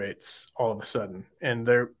walk rates all of a sudden. And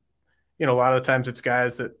they're, a lot of the times it's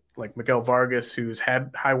guys that like Miguel Vargas, who's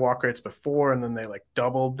had high walk rates before, and then they like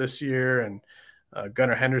doubled this year. And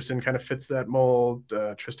Gunnar Henderson kind of fits that mold.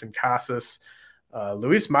 Tristan Casas.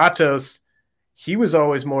 Luis Matos, he was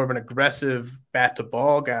always more of an aggressive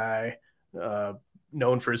bat-to-ball guy,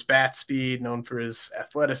 known for his bat speed, known for his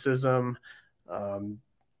athleticism.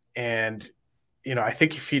 And, I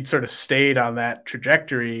think if he'd sort of stayed on that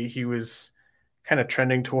trajectory, he was kind of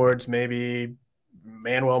trending towards maybe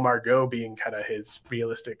Manuel Margot being kind of his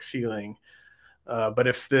realistic ceiling. But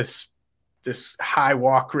if this high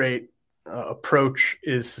walk rate approach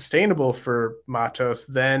is sustainable for Matos,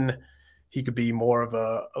 then he could be more of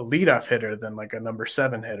a leadoff hitter than like a number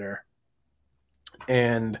 7 hitter.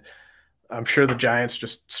 And I'm sure the Giants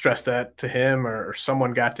just stressed that to him, or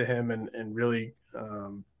someone got to him and really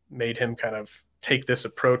made him kind of take this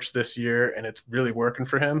approach this year, and it's really working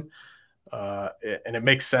for him. And it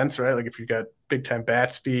makes sense, right? Like if you've got big time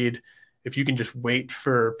bat speed, if you can just wait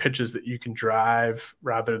for pitches that you can drive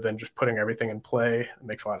rather than just putting everything in play, it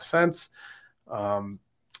makes a lot of sense.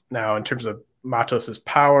 Now, in terms of Matos's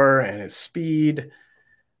power and his speed,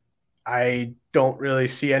 I don't really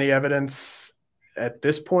see any evidence at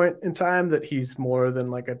this point in time that he's more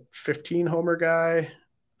than like a 15 homer guy.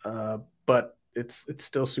 But it's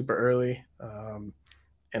still super early.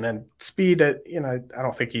 And then speed, I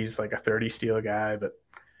don't think he's like a 30 steal guy, but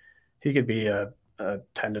he could be a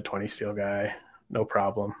 10 to 20 steal guy, no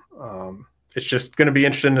problem. It's just going to be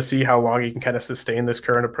interesting to see how long he can kind of sustain this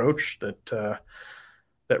current approach that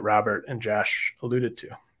Robert and Josh alluded to.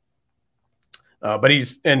 But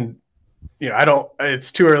it's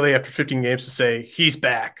too early after 15 games to say he's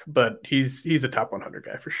back, but he's a top 100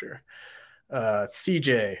 guy for sure.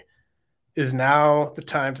 CJ, is now the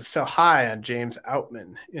time to sell high on James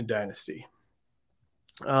Outman in Dynasty?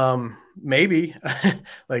 Maybe.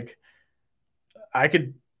 Like,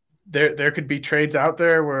 there could be trades out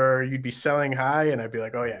there where you'd be selling high and I'd be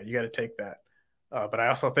like, oh yeah, you got to take that. But I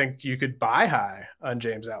also think you could buy high on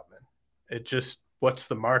James Outman. It just, what's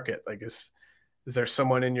the market? Like, is there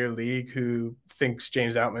someone in your league who thinks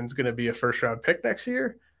James Outman's going to be a first round pick next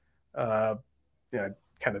year?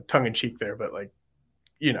 Kind of tongue in cheek there, but like,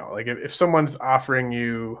 like if someone's offering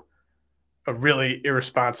you a really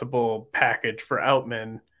irresponsible package for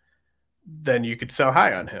Outman, then you could sell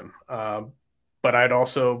high on him. But I'd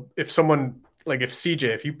also, if CJ,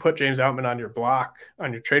 if you put James Outman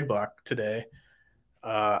on your trade block today,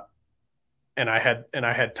 and I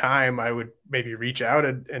had time, I would maybe reach out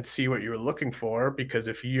and see what you were looking for, because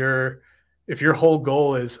if your whole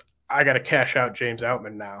goal is I got to cash out James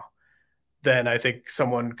Outman now, then I think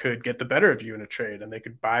someone could get the better of you in a trade and they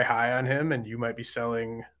could buy high on him, and you might be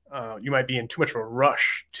selling. You might be in too much of a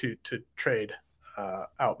rush to trade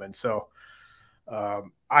Outman. So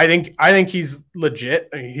I think he's legit.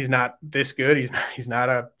 I mean, he's not this good. He's not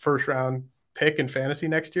a first round pick in fantasy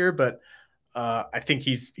next year, but I think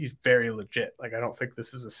he's very legit. Like, I don't think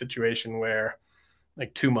this is a situation where,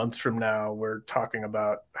 like, 2 months from now we're talking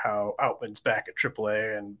about how Outman's back at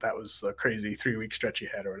AAA and that was a crazy 3-week stretch he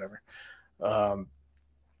had or whatever.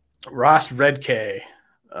 Ross Redk,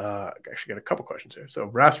 actually got a couple questions here. So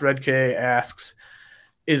Ross Redk asks,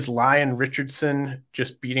 is Lyon Richardson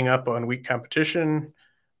just beating up on weak competition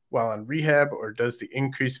while on rehab, or does the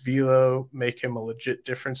increased velo make him a legit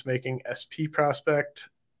difference-making SP prospect?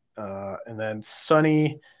 And then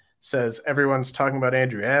Sonny says, everyone's talking about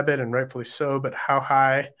Andrew Abbott, and rightfully so, but how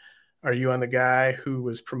high are you on the guy who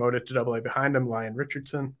was promoted to AA behind him, Lyon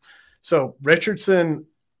Richardson? So Richardson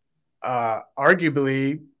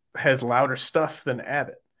arguably has louder stuff than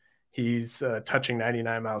Abbott. He's touching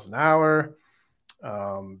 99 miles an hour.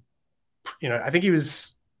 I think he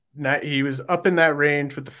was up in that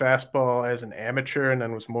range with the fastball as an amateur, and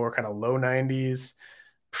then was more kind of low 90s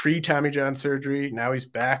pre-Tommy John surgery. Now he's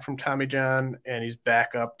back from Tommy John, and he's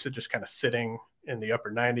back up to just kind of sitting in the upper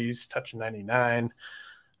 90s, touching 99.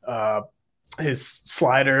 His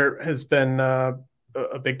slider has been a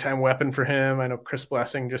big-time weapon for him. I know Chris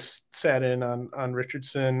Blessing just sat in on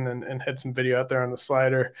Richardson and had some video out there on the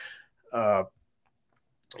slider. So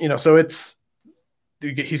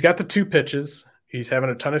he's got the 2 pitches. He's having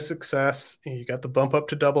a ton of success. He got the bump up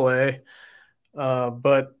to AA.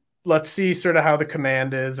 But let's see sort of how the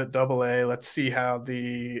command is at AA. Let's see how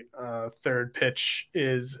the third pitch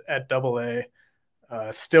is at AA.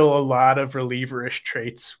 Still a lot of relieverish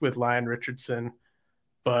traits with Lyon Richardson,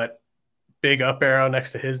 but big up arrow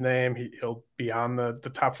next to his name. He'll be on the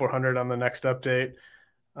top 400 on the next update.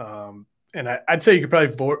 And I'd say you could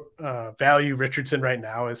probably value Richardson right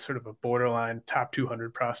now as sort of a borderline top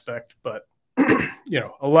 200 prospect, but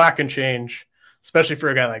a lot can change, especially for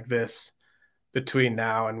a guy like this, between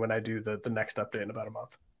now and when I do the next update in about a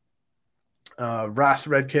month. Ross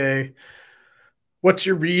Redk, what's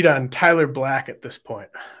your read on Tyler Black at this point?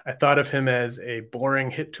 I thought of him as a boring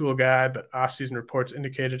hit tool guy, but offseason reports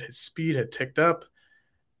indicated his speed had ticked up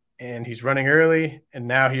and he's running early, and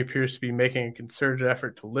now he appears to be making a concerted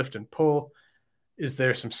effort to lift and pull. Is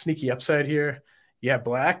there some sneaky upside here? Yeah,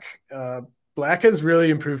 Black has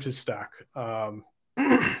really improved his stock.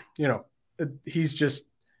 He's just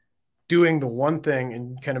doing the one thing,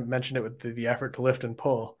 and you kind of mentioned it with the effort to lift and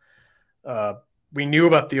pull. We knew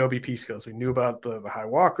about the OBP skills. We knew about the high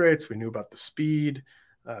walk rates. We knew about the speed.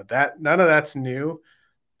 That none of that's new,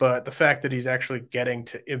 but the fact that he's actually getting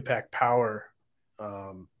to impact power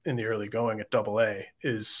in the early going at AA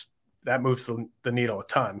that moves the needle a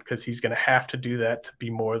ton, because he's going to have to do that to be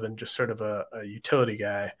more than just sort of a utility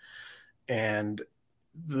guy. And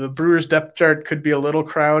the Brewers depth chart could be a little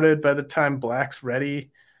crowded by the time Black's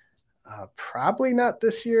ready. Probably not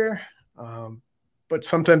this year. But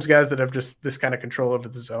sometimes guys that have just this kind of control over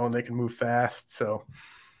the zone, they can move fast. So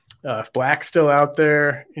if Black's still out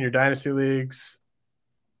there in your dynasty leagues,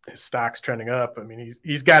 his stock's trending up. I mean,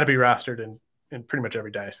 he's got to be rostered in pretty much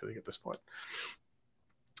every dynasty league at this point.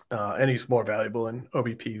 And he's more valuable in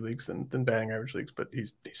OBP leagues than batting average leagues, but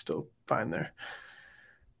he's still fine there.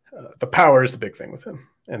 The power is the big thing with him,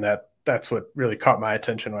 and that's what really caught my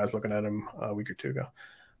attention when I was looking at him a week or two ago.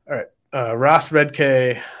 All right. Ross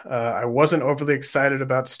Redk, I wasn't overly excited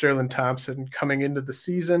about Sterling Thompson coming into the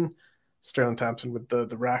season. Sterling Thompson with the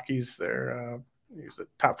Rockies, he was a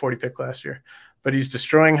top 40 pick last year, but he's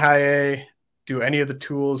destroying high A. Do any of the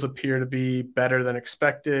tools appear to be better than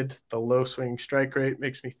expected? The low swinging strike rate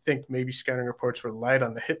makes me think maybe scouting reports were light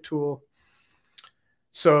on the hit tool.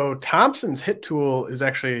 So Thompson's hit tool is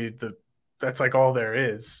actually that's like all there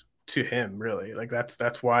is to him, really. Like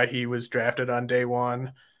that's why he was drafted on day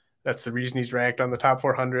one. That's the reason he's ranked on the top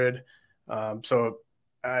 400. So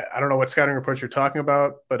I don't know what scouting reports you're talking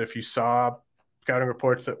about, but if you saw scouting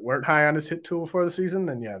reports that weren't high on his hit tool before the season,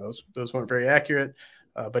 then yeah, those weren't very accurate.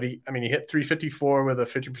 But he hit 354 with a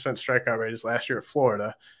 50% strikeout rate his last year at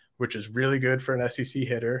Florida, which is really good for an SEC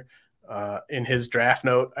hitter. In his draft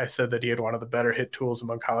note, I said that he had one of the better hit tools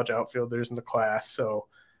among college outfielders in the class. So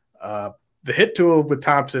the hit tool with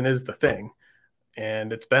Thompson is the thing,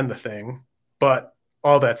 and it's been the thing. But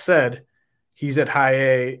all that said, he's at high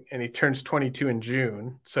A and he turns 22 in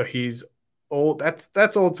June. So he's old.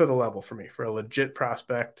 That's old for the level for me, for a legit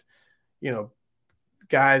prospect.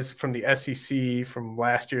 Guys from the SEC from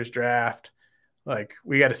last year's draft, like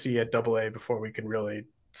we got to see at AA before we can really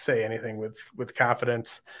say anything with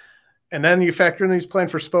confidence. And then you factor in he's playing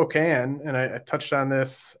for Spokane, and I touched on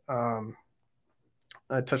this. A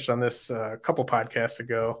couple podcasts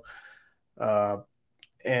ago,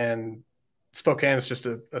 and Spokane is just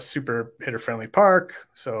a super hitter-friendly park.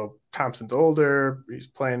 So Thompson's older. He's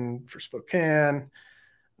playing for Spokane.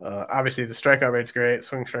 Obviously, the strikeout rate's great.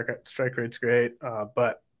 Swing strike rate's great.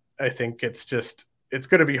 But I think it's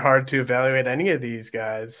going to be hard to evaluate any of these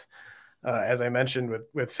guys. As I mentioned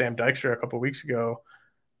with Sam Dykstra a couple of weeks ago,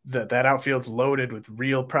 that outfield's loaded with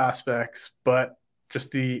real prospects, but just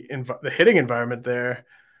the hitting environment there,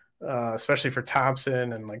 especially for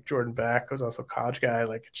Thompson and like Jordan Beck was also a college guy.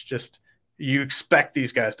 Like it's just, you expect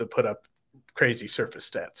these guys to put up crazy surface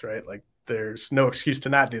stats, right? Like there's no excuse to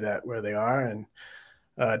not do that where they are. And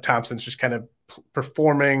Thompson's just kind of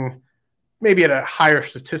performing maybe at a higher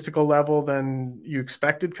statistical level than you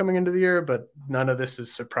expected coming into the year, but none of this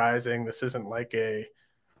is surprising. This isn't like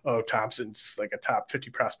Thompson's like a top 50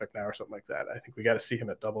 prospect now or something like that. I think we got to see him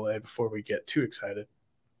at AA before we get too excited.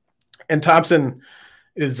 And Thompson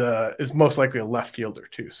is most likely a left fielder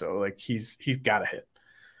too. So like he's got to hit.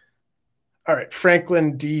 All right.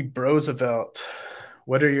 Franklin D. Roosevelt.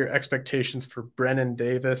 What are your expectations for Brennan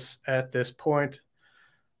Davis at this point?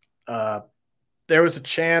 There was a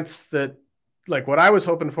chance that, like, what I was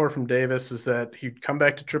hoping for from Davis was that he'd come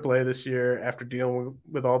back to AAA this year after dealing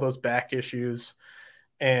with all those back issues,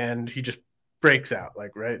 and he just breaks out,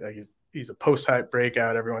 like, right? Like he's a post-hype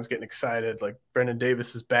breakout. Everyone's getting excited. Like Brennan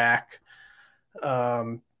Davis is back.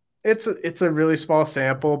 It's a really small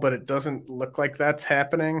sample, but it doesn't look like that's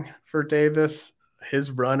happening for Davis.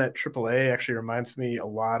 His run at AAA actually reminds me a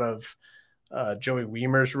lot of Joey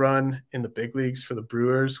Wiemer's run in the big leagues for the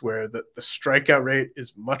Brewers, where the strikeout rate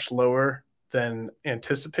is much lower than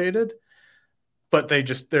anticipated, but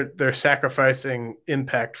they're sacrificing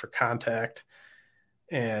impact for contact.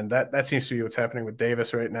 And that seems to be what's happening with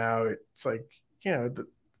Davis right now. It's like,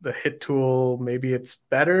 the hit tool, maybe it's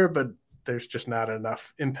better, but there's just not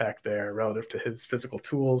enough impact there relative to his physical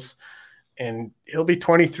tools. And he'll be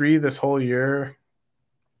 23 this whole year.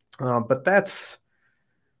 But that's,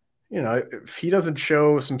 if he doesn't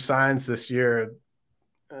show some signs this year,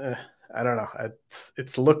 I don't know.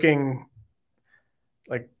 It's looking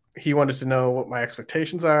like he wanted to know what my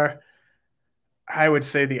expectations are. I would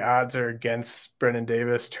say the odds are against Brennan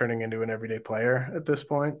Davis turning into an everyday player at this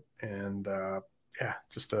point. And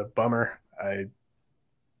just a bummer. I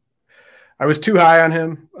was too high on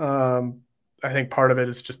him. I think part of it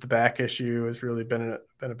is just the back issue has really been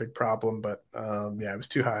a big problem. But I was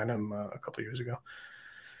too high on him a couple of years ago.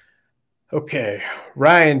 Okay,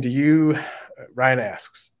 Ryan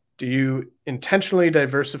asks, do you intentionally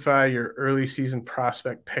diversify your early season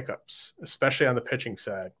prospect pickups, especially on the pitching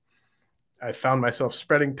side? I found myself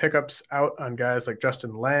spreading pickups out on guys like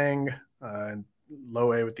Justin Lang,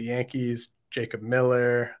 low A with the Yankees, Jacob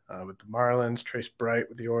Miller with the Marlins, Trace Bright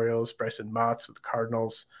with the Orioles, Bryson Motts with the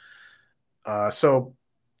Cardinals. So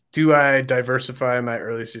do I diversify my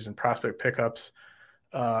early season prospect pickups?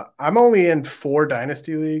 I'm only in 4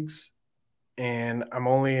 dynasty leagues, and I'm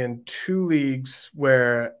only in 2 leagues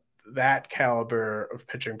where that caliber of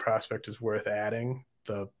pitching prospect is worth adding.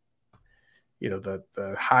 The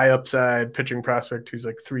high upside pitching prospect who's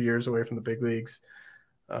like 3 years away from the big leagues.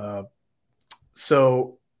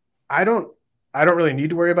 So I don't really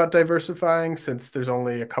need to worry about diversifying, since there's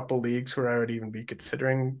only a couple leagues where I would even be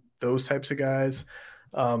considering those types of guys.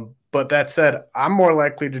 But that said, I'm more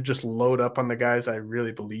likely to just load up on the guys I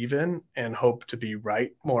really believe in and hope to be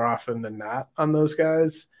right more often than not on those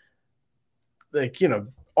guys. Like,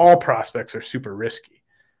 all prospects are super risky.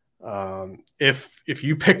 If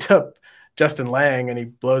you picked up Justin Lang and he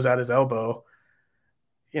blows out his elbow,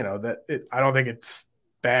 I don't think it's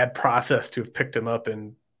bad process to have picked him up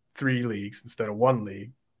in 3 leagues instead of 1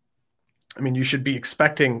 league. I mean, you should be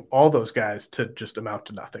expecting all those guys to just amount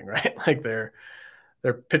to nothing, right? Like they're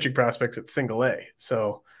pitching prospects at single A.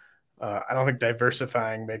 So I don't think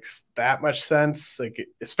diversifying makes that much sense. Like,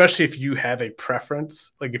 especially if you have a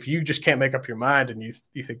preference, like if you just can't make up your mind and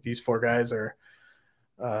you think these 4 guys are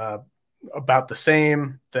about the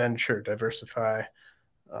same, then sure, diversify.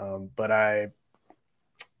 But I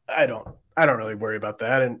don't really worry about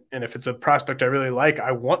that. And if it's a prospect I really like,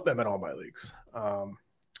 I want them in all my leagues.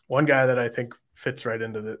 One guy that I think fits right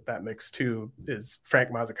into that mix too is Frank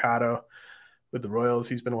Mazzucato with the Royals.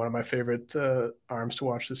 He's been one of my favorite arms to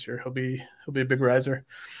watch this year. He'll be a big riser.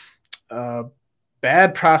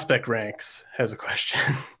 Bad prospect ranks has a question.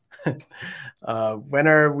 When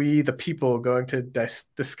are we, the people, going to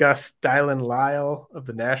discuss Dylan Lyle of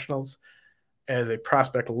the Nationals as a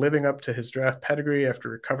prospect living up to his draft pedigree after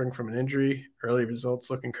recovering from an injury? Early results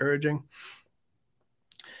look encouraging.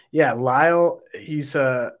 Yeah, Lyle,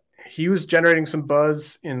 he was generating some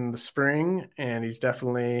buzz in the spring, and he's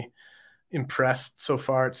definitely impressed so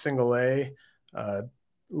far at single A.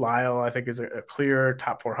 Lyle, I think, is a clear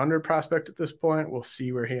top 400 prospect at this point. We'll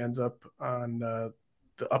see where he ends up on the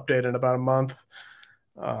update in about a month.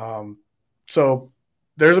 So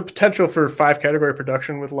there's a potential for 5 category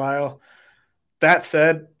production with Lyle. That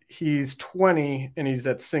said, he's 20 and he's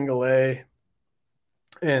at single A.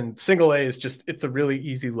 And single A is it's a really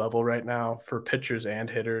easy level right now for pitchers and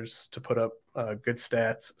hitters to put up good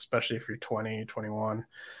stats, especially if you're 20, 21.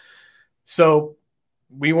 So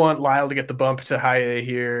we want Lyle to get the bump to high A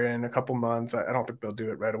here in a couple months. I don't think they'll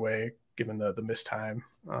do it right away, given the missed time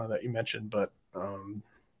that you mentioned. But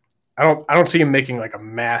I don't see him making like a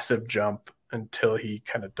massive jump until he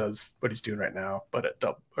kind of does what he's doing right now, but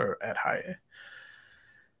at high A.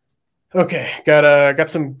 Okay, got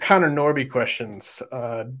some Connor Norby questions.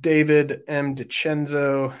 David M.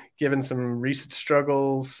 DiCenzo, given some recent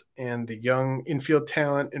struggles and the young infield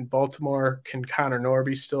talent in Baltimore, can Connor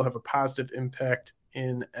Norby still have a positive impact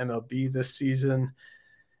in MLB this season?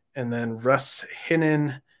 And then Russ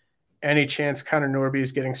Hinnon, any chance Connor Norby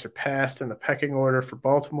is getting surpassed in the pecking order for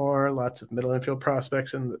Baltimore? Lots of middle infield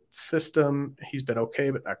prospects in the system. He's been okay,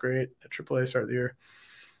 but not great at AAA start of the year.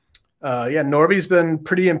 Norby's been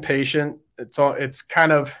pretty impatient. It's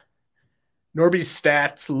kind of Norby's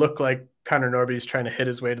stats look like Connor Norby's trying to hit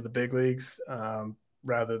his way to the big leagues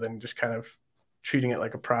rather than just kind of treating it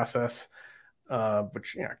like a process,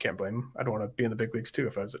 which I can't blame him. I'd want to be in the big leagues too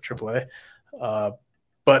if I was at AAA.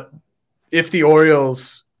 But if the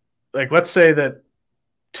Orioles, like, let's say that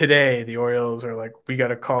today the Orioles are like, we got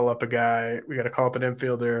to call up a guy, we got to call up an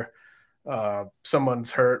infielder.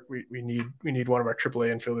 Someone's hurt. We need one of our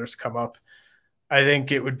AAA infielders to come up. I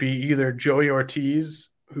think it would be either Joey Ortiz,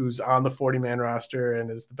 who's on the 40-man roster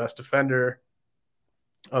and is the best defender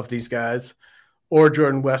of these guys, or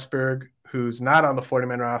Jordan Westberg, who's not on the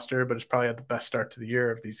 40-man roster, but has probably had the best start to the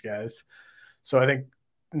year of these guys. So I think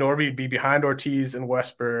Norby would be behind Ortiz and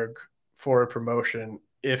Westberg for a promotion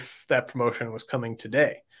if that promotion was coming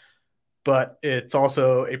today. But it's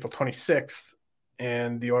also April 26th,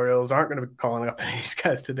 and the Orioles aren't going to be calling up any of these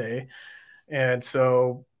guys today. And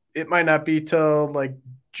so it might not be till like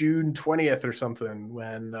June 20th or something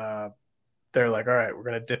when they're like, all right, we're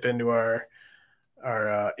going to dip into our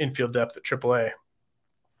infield depth at AAA.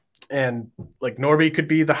 And like Norby could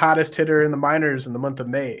be the hottest hitter in the minors in the month of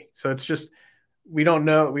May. So it's just, we don't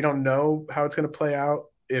know how it's going to play out.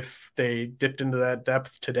 If they dipped into that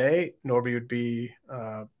depth today, Norby would be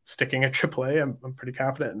sticking at AAA. I'm pretty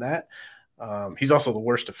confident in that. He's also the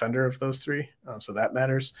worst defender of those 3, so that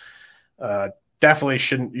matters.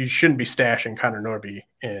 Definitely you shouldn't be stashing Connor Norby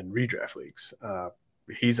in redraft leagues.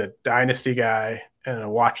 He's a dynasty guy and a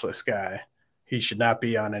watch list guy. He should not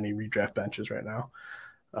be on any redraft benches right now.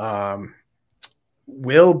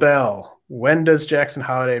 Will Bell, when does Jackson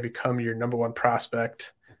Holliday become your number 1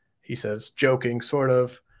 prospect? He says, joking, sort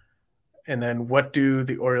of. And then what do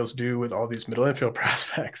the Orioles do with all these middle infield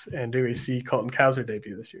prospects? And do we see Colton Cowser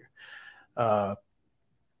debut this year?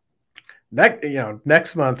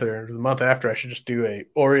 Next month or the month after, I should just do a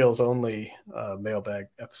Orioles only mailbag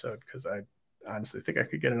episode, because I honestly think I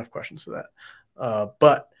could get enough questions for that.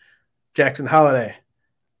 But Jackson Holliday,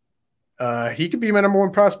 he could be my number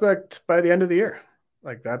 1 prospect by the end of the year.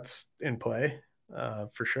 Like, that's in play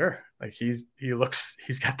for sure. Like, he's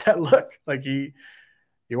got that look. Like, you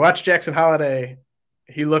watch Jackson Holliday,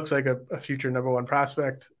 he looks like a future number 1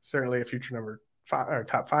 prospect, certainly a future number 5 or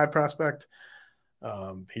top 5 prospect.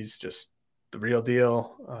 He's just the real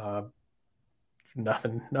deal.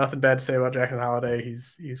 Nothing bad to say about Jackson Holliday.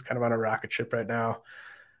 He's kind of on a rocket ship right now.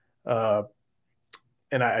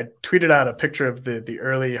 And I tweeted out a picture of the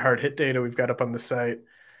early hard hit data we've got up on the site.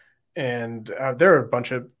 And there are a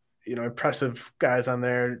bunch of, impressive guys on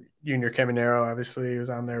there. Junior Caminero, obviously,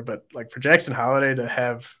 was on there. But like for Jackson Holiday to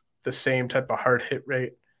have the same type of hard hit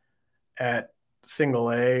rate at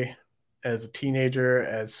single A as a teenager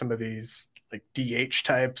as some of these like DH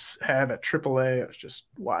types have at triple A, it was just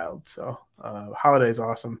wild. So Holiday's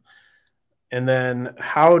awesome. And then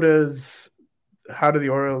what do the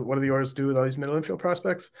Orioles do with all these middle infield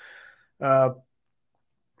prospects?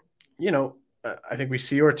 I think we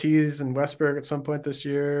see Ortiz and Westberg at some point this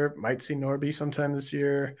year, might see Norby sometime this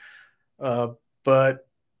year. But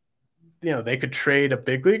they could trade a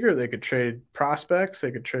big leaguer, they could trade prospects,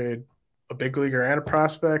 they could trade a big leaguer and a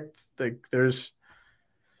prospect. There's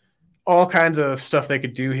all kinds of stuff they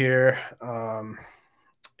could do here.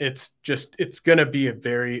 It's going to be a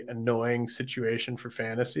very annoying situation for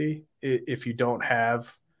fantasy if you don't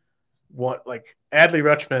have what, like Adley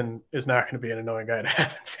Rutschman is not going to be an annoying guy to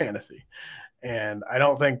have in fantasy. And I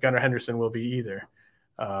don't think Gunnar Henderson will be either.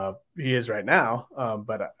 He is right now,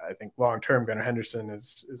 but I think long-term Gunnar Henderson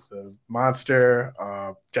is a monster.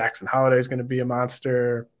 Jackson Holiday is going to be a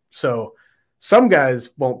monster. So some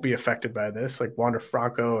guys won't be affected by this, like Wander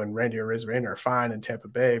Franco and Randy Arozarena are fine in Tampa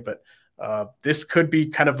Bay, but this could be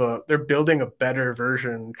kind of they're building a better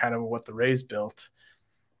version, kind of what the Rays built.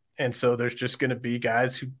 And so there's just going to be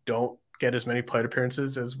guys who don't get as many plate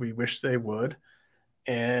appearances as we wish they would.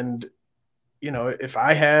 And, if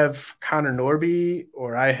I have Connor Norby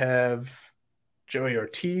or I have Joey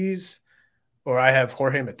Ortiz or I have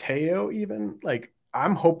Jorge Mateo even, like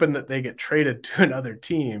I'm hoping that they get traded to another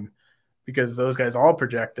team because those guys all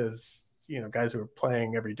project as, guys who are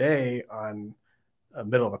playing every day on a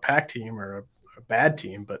middle of the pack team or a bad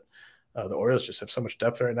team. But the Orioles just have so much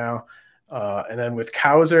depth right now. And then with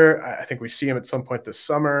Cowser, I think we see him at some point this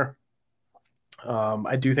summer.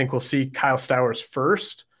 I do think we'll see Kyle Stowers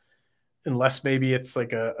first, unless maybe it's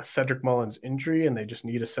like a Cedric Mullins injury and they just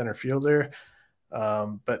need a center fielder.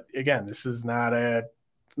 But again, this is not a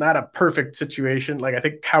perfect situation. Like I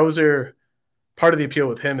think Cowser, part of the appeal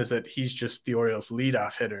with him is that he's just the Orioles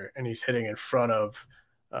leadoff hitter and he's hitting in front of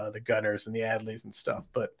the Gunners and the Adleys and stuff.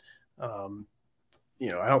 But, I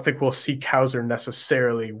don't think we'll see Cowser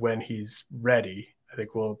necessarily when he's ready. I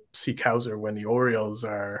think we'll see Cowser when the Orioles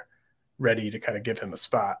are ready to kind of give him a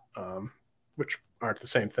spot, which aren't the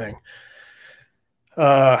same thing.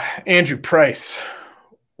 Andrew Price,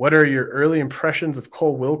 what are your early impressions of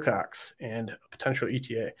Cole Wilcox and a potential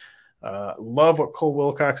ETA? Love what Cole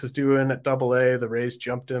Wilcox is doing at AA. The Rays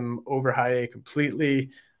jumped him over high A completely.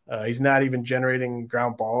 He's not even generating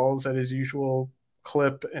ground balls at his usual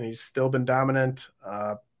clip, and he's still been dominant.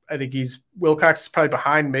 I think Wilcox is probably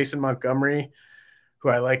behind Mason Montgomery, who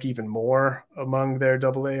I like even more among their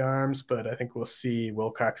AA arms, but I think we'll see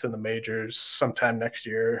Wilcox in the majors sometime next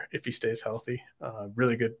year if he stays healthy.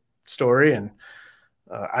 Really good story, and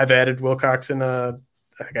I've added Wilcox I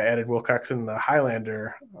think I added Wilcox in the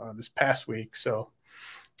Highlander this past week. So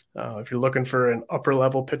if you're looking for an upper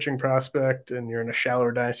level pitching prospect and you're in a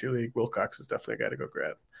shallower dynasty league, Wilcox is definitely a guy to go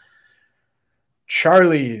grab.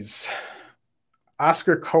 Charlie's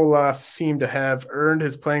Oscar Colas seemed to have earned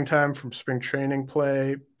his playing time from spring training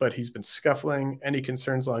play, but he's been scuffling. Any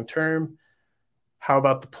concerns long-term? How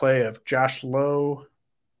about the play of Josh Lowe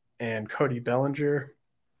and Cody Bellinger?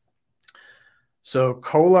 So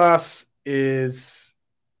Colas is,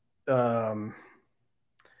 this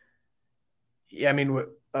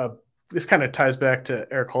kind of ties back to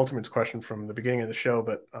Eric Holterman's question from the beginning of the show,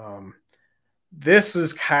 but this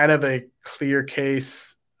was kind of a clear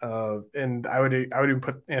case. And I would even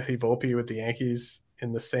put Anthony Volpe with the Yankees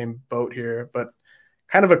in the same boat here, but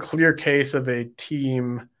kind of a clear case of a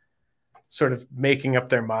team sort of making up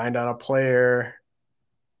their mind on a player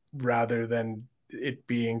rather than it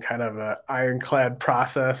being kind of an ironclad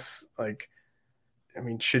process. Like,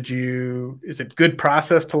 is it good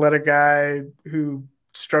process to let a guy who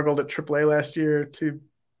struggled at AAA last year to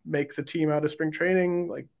make the team out of spring training,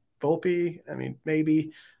 like Volpe?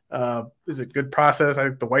 Maybe. Is it good process? I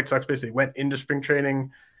think the White Sox basically went into spring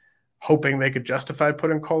training hoping they could justify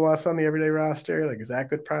putting Colas on the everyday roster. Like, is that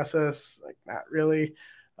good process? Like, not really.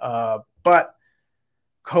 But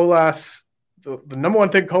Colas, the number one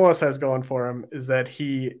thing Colas has going for him is that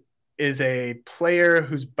he is a player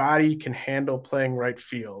whose body can handle playing right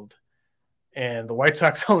field. And the White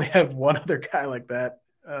Sox only have one other guy like that,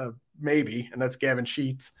 maybe, and that's Gavin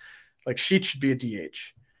Sheets. Like, Sheets should be a DH.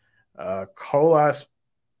 Colas,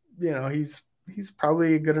 he's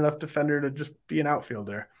probably a good enough defender to just be an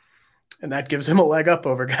outfielder. And that gives him a leg up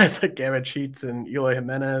over guys like Gavin Sheets and Eloy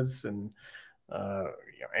Jimenez and,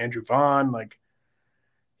 Andrew Vaughn, like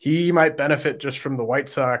he might benefit just from the White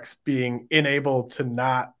Sox being unable to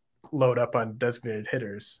not load up on designated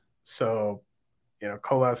hitters. So,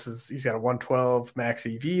 Colas he's got a 112 max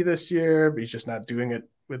EV this year, but he's just not doing it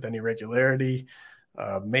with any regularity.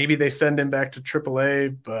 Maybe they send him back to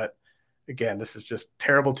AAA, but again, this is just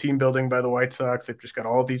terrible team building by the White Sox. They've just got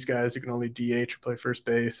all these guys who can only DH or play first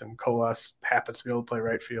base, and Colas happens to be able to play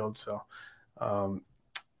right field. So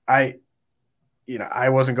I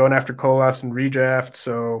wasn't going after Colas in redraft,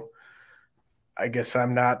 so I guess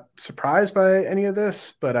I'm not surprised by any of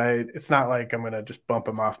this, but it's not like I'm going to just bump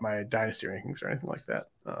him off my dynasty rankings or anything like that.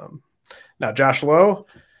 Now, Josh Lowe,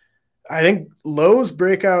 I think Lowe's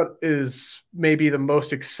breakout is maybe the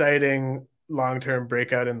most exciting long-term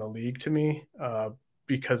breakout in the league to me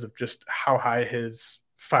because of just how high his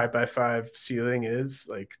 5x5 ceiling is.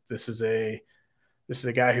 Like this is a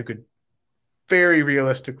guy who could very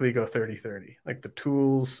realistically go 30-30. Like the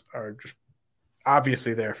tools are just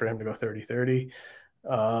obviously there for him to go 30-30.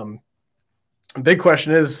 Big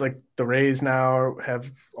question is like the Rays now have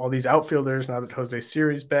all these outfielders now that Jose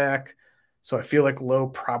Siri's back. So I feel like Lowe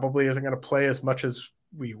probably isn't going to play as much as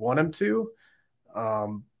we want him to.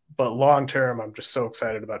 But long term, I'm just so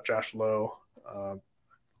excited about Josh Lowe.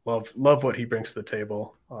 Love what he brings to the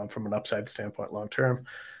table from an upside standpoint long term.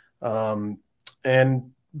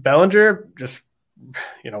 And Bellinger, just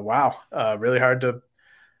wow, really hard to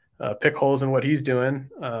pick holes in what he's doing.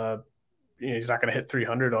 He's not going to hit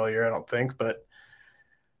 300 all year, I don't think, but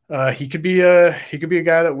he could be a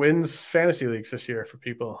guy that wins fantasy leagues this year for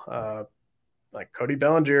people. Like Cody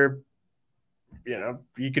Bellinger,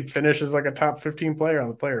 he could finish as like a top 15 player on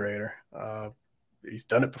the player rater. He's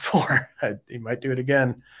done it before. He might do it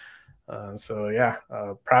again.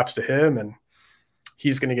 Props to him. And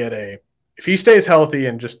he's going to get if he stays healthy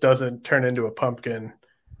and just doesn't turn into a pumpkin,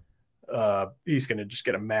 he's going to just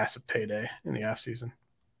get a massive payday in the offseason.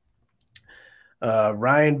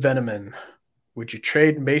 Ryan Veneman, would you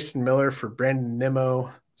trade Mason Miller for Brandon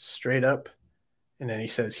Nimmo straight up? And then he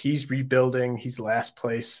says he's rebuilding. He's last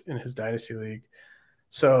place in his dynasty league.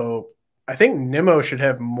 So I think Nimmo should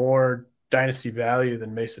have more dynasty value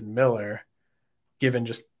than Mason Miller, given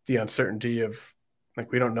just the uncertainty of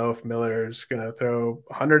like, we don't know if Miller's going to throw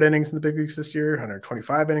 100 innings in the big leagues this year,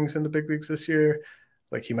 125 innings in the big leagues this year.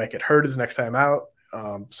 Like he might get hurt his next time out.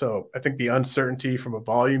 So I think the uncertainty from a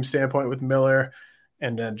volume standpoint with Miller,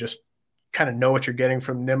 and then just kind of know what you're getting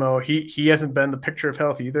from Nimmo. He hasn't been the picture of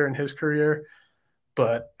health either in his career,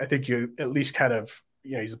 but I think you at least kind of,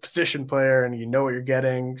 he's a position player and you know what you're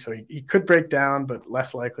getting. So he could break down, but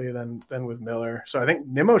less likely than with Miller. So I think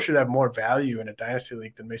Nimmo should have more value in a dynasty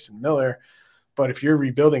league than Mason Miller. But if you're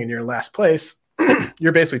rebuilding and you're in last place,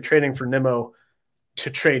 you're basically trading for Nimmo to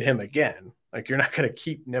trade him again. Like you're not going to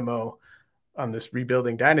keep Nimmo on this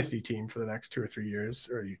rebuilding dynasty team for the next 2 or 3 years,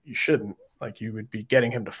 or you shouldn't. Like you would be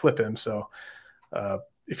getting him to flip him. So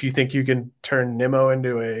if you think you can turn Nimmo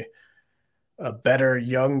into a better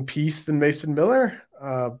young piece than Mason Miller,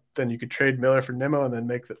 then you could trade Miller for Nimmo and then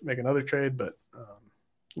make another trade, but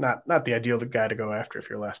not the ideal guy to go after if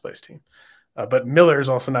you're a last place team. But Miller is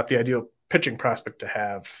also not the ideal pitching prospect to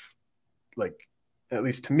have. Like, at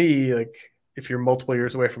least to me, like if you're multiple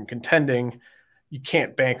years away from contending, you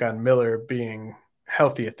can't bank on Miller being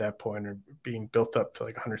healthy at that point or being built up to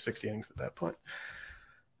like 160 innings at that point.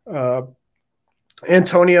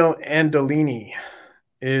 Antonio Andolini,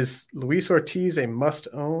 is Luis Ortiz a must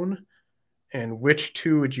own? And which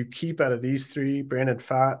two would you keep out of these three? Brandon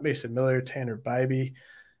Pfaadt, Mason Miller, Tanner Bybee.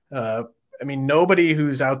 I mean, nobody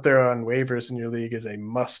who's out there on waivers in your league is a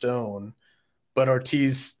must own, but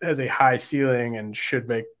Ortiz has a high ceiling and should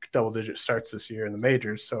make double-digit starts this year in the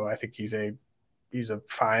majors. So I think he's a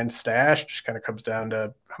fine stash. Just kind of comes down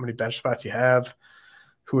to how many bench spots you have,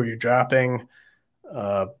 who are you dropping.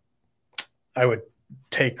 I would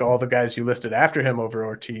take all the guys you listed after him over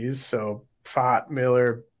Ortiz. So Pfaadt,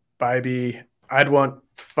 Miller, Bybee. I'd want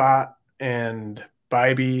Pfaadt and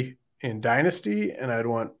Bybee in Dynasty, and I'd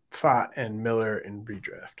want Pfaadt and Miller in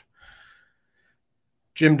redraft.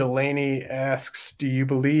 Jim Delaney asks, do you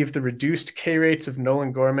believe the reduced K rates of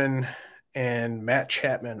Nolan Gorman and Matt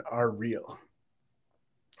Chapman are real?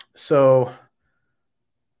 So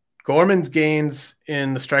Gorman's gains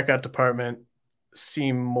in the strikeout department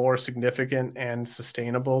seem more significant and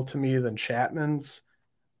sustainable to me than Chapman's.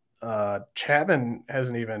 Chapman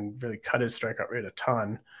hasn't even really cut his strikeout rate a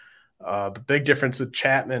ton. The big difference with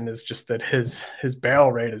Chapman is just that his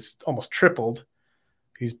barrel rate is almost tripled.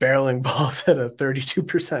 He's barreling balls at a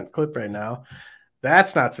 32% clip right now.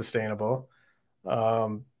 That's not sustainable.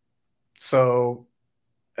 So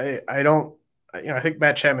I think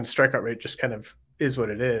Matt Chapman's strikeout rate just kind of is what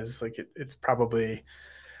it is. Like it's probably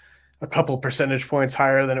a couple percentage points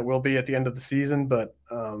higher than it will be at the end of the season. But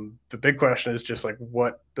the big question is just like,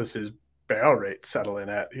 what does his barrel rate settle in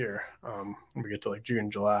at here when we get to like June,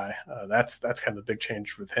 July? That's kind of the big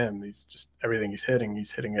change with him. He's just everything he's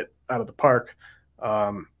hitting it out of the park.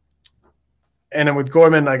 And then with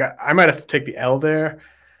Gorman, like I might have to take the L there.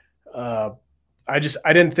 I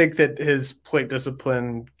didn't think that his plate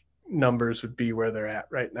discipline numbers would be where they're at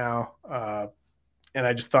right now. And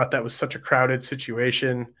I just thought that was such a crowded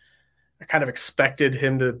situation. I kind of expected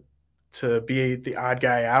him to be the odd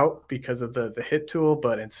guy out because of the hit tool,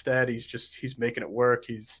 but instead he's making it work.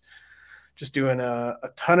 He's just doing a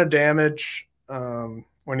ton of damage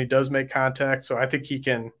when he does make contact. So I think he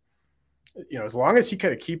can, as long as he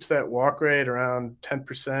kind of keeps that walk rate around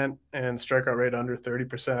 10% and strikeout rate under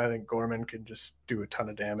 30%, I think Gorman can just do a ton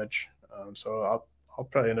of damage. So I'll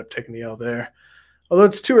probably end up taking the L there. Although I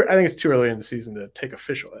think it's too early in the season to take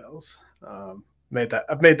official L's.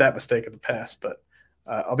 I've made that mistake in the past, but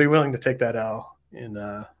I'll be willing to take that L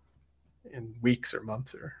in weeks or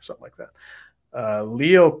months or something like that.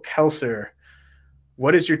 Leo Kelser,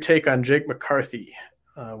 what is your take on Jake McCarthy?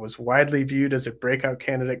 Was widely viewed as a breakout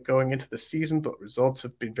candidate going into the season, but results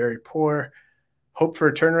have been very poor. Hope for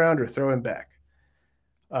a turnaround or throw him back?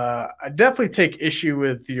 I definitely take issue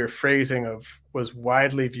with your phrasing of was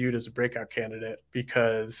widely viewed as a breakout candidate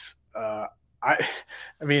because I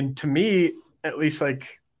mean, to me, at least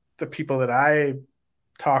like the people that I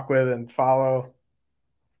talk with and follow,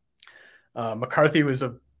 McCarthy was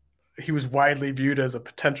widely viewed as a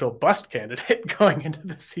potential bust candidate going into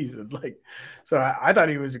the season. So I thought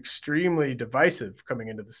he was extremely divisive coming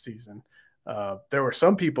into the season. There were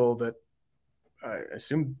some people that I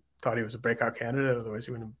assume thought he was a breakout candidate, otherwise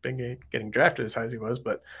he wouldn't have been getting drafted as high as he was.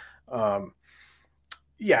 But I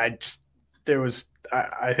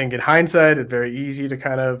think in hindsight, it's very easy to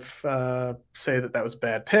kind of say that was a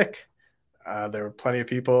bad pick. There were plenty of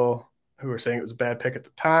people who were saying it was a bad pick at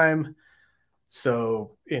the time.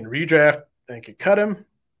 So in redraft, I think you cut him,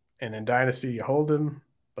 and in dynasty, you hold him.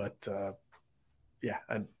 But I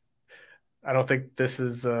don't think this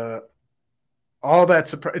is all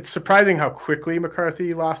that. It's surprising how quickly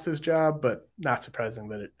McCarthy lost his job, but not surprising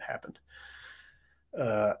that it happened.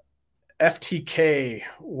 FTK,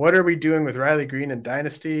 what are we doing with Riley Green in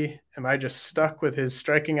dynasty? Am I just stuck with his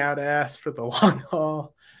striking out ass for the long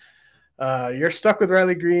haul? You're stuck with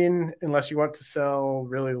Riley Green unless you want to sell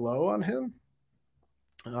really low on him.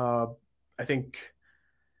 I think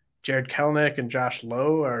Jared Kelenic and Josh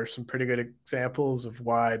Lowe are some pretty good examples of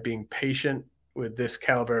why being patient with this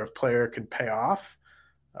caliber of player can pay off.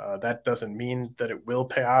 That doesn't mean that it will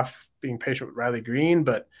pay off being patient with Riley Green,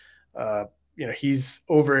 but he's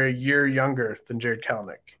over a year younger than Jared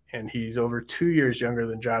Kelenic, and he's over 2 years younger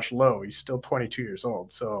than Josh Lowe. He's still 22 years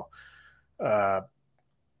old. So I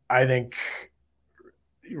think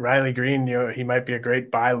Riley Green, he might be a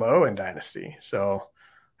great buy low in dynasty. So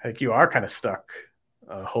I think you are kind of stuck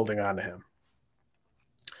holding on to him.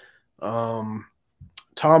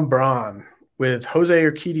 Tom Braun, with Jose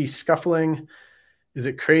Urquidy scuffling, is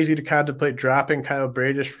it crazy to contemplate dropping Kyle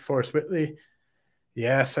Bradish for Forrest Whitley?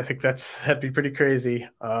 Yes, I think that'd be pretty crazy.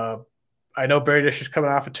 I know Bradish is coming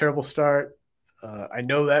off a terrible start. I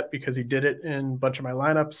know that because he did it in a bunch of my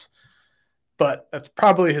lineups, but that's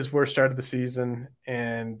probably his worst start of the season.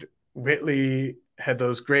 And Whitley had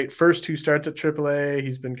those great first two starts at AAA.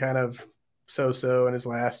 He's been kind of so-so in his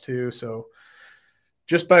last two. So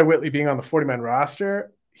just by Whitley being on the 40-man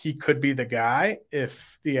roster, he could be the guy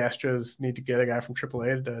if the Astros need to get a guy from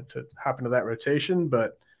AAA to hop into that rotation.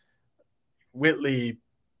 But Whitley,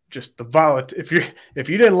 just if you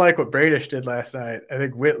didn't like what Bradish did last night, I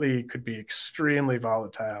think Whitley could be extremely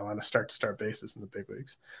volatile on a start-to-start basis in the big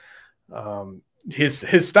leagues.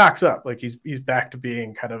 His stock's up. Like he's back to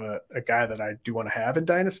being kind of a guy that I do want to have in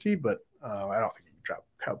dynasty, but I don't think you can drop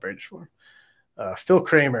Kyle Bradish for him. Phil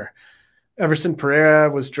Kramer, Everson Pereira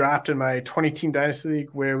was dropped in my 20-team dynasty league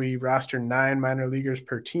where we roster 9 minor leaguers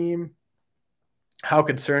per team. How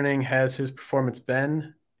concerning has his performance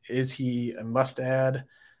been? Is he a must-add?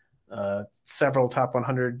 Several top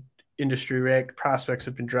 100 industry-ranked prospects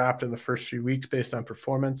have been dropped in the first few weeks based on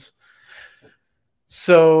performance.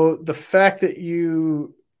 So the fact that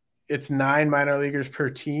it's 9 minor leaguers per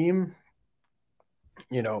team,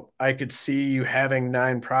 I could see you having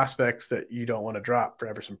 9 prospects that you don't want to drop for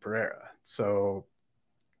Everson Pereira. So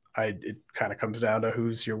it kind of comes down to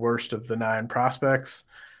who's your worst of the 9 prospects.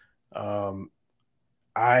 I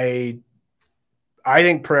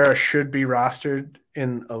think Pereira should be rostered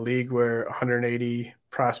in a league where 180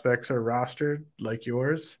 prospects are rostered like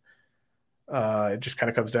yours. It just kind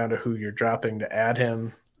of comes down to who you're dropping to add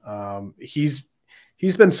him. He's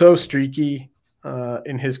been so streaky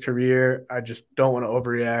in his career. I just don't want to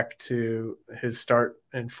overreact to his start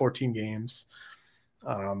in 14 games.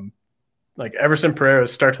 Like Everson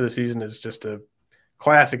Pereira's start to the season is just a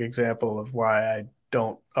classic example of why I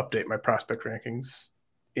don't update my prospect rankings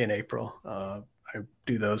in April. I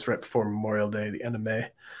do those right before Memorial Day, the end of May.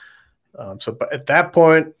 But at that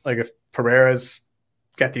point, like if Pereira's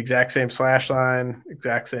got the exact same slash line,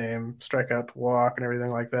 exact same strikeout to walk and everything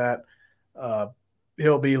like that,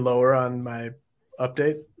 he'll be lower on my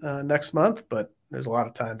update next month, but there's a lot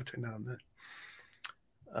of time between now and then.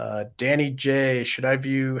 Danny J, should I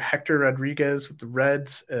view Hector Rodriguez with the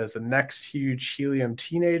Reds as the next huge helium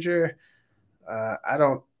teenager? I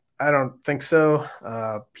don't think so.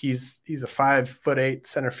 He's a 5'8"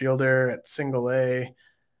 center fielder at single A,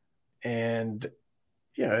 and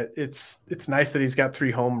it's nice that he's got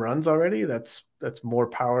 3 home runs already. That's more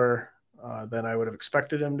power than I would have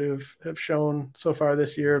expected him to have shown so far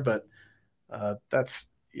this year. But that's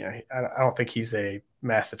I don't think he's a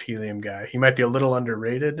massive helium guy. He might be a little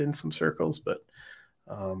underrated in some circles, but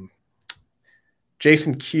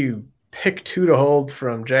Jason Q, pick 2 to hold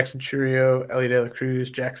from Jackson Chourio, Ellie De La Cruz,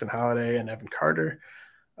 Jackson Holiday, and Evan Carter.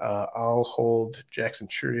 I'll hold Jackson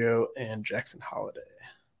Chourio and Jackson Holiday.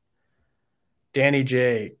 Danny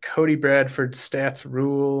J, Cody Bradford's stats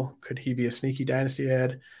rule. Could he be a sneaky dynasty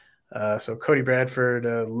ad? So Cody Bradford,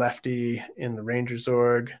 a lefty in the Rangers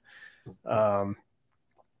org.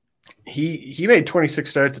 He made 26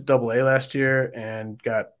 starts at Double-A last year and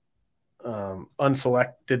got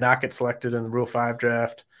did not get selected in the Rule 5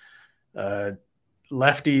 draft.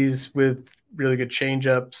 Lefties with really good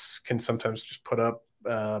changeups can sometimes just put up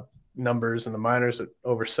numbers in the minors that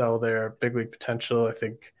oversell their big league potential. I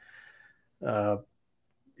think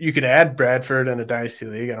you could add Bradford in a dynasty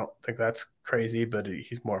league. I don't think that's crazy, but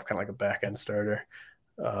he's more of kind of like a back end starter.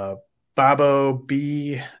 Bobo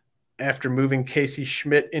B, after moving Casey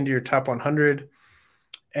Schmidt into your top 100,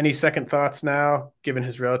 any second thoughts now, given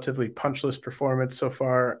his relatively punchless performance so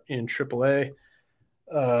far in AAA?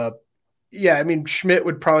 Yeah, I mean, Schmidt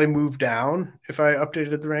would probably move down if I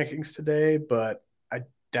updated the rankings today, but I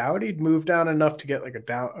doubt he'd move down enough to get like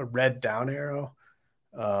a red down arrow.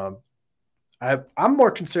 I'm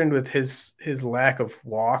more concerned with his lack of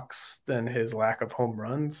walks than his lack of home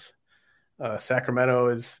runs. Sacramento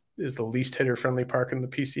is the least hitter friendly park in the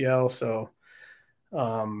PCL, so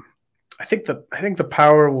I think the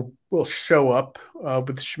power will show up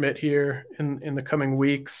with Schmidt here in the coming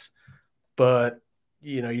weeks, but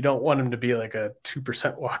you don't want him to be like a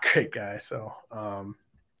 2% walk rate guy, so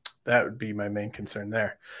that would be my main concern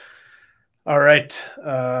there. All right,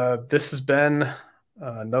 this has been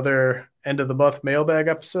another end of the month mailbag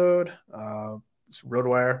episode. It's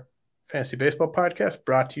RotoWire Fantasy Baseball Podcast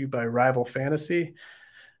brought to you by Rival Fantasy.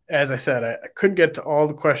 As I said, I couldn't get to all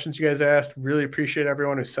the questions you guys asked. Really appreciate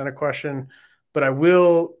everyone who sent a question, but I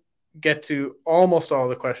will get to almost all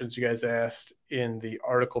the questions you guys asked in the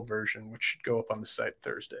article version, which should go up on the site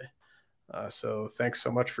Thursday. So thanks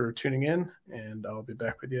so much for tuning in, and I'll be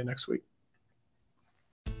back with you next week.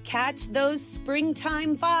 Catch those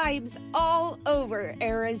springtime vibes all over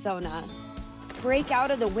Arizona. Break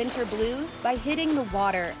out of the winter blues by hitting the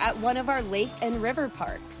water at one of our lake and river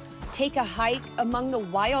parks. Take a hike among the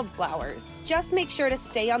wildflowers. Just make sure to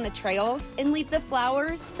stay on the trails and leave the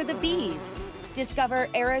flowers for the bees. Discover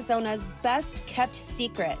Arizona's best kept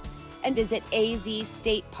secret and visit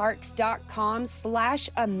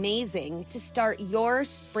azstateparks.com/amazing to start your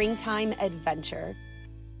springtime adventure.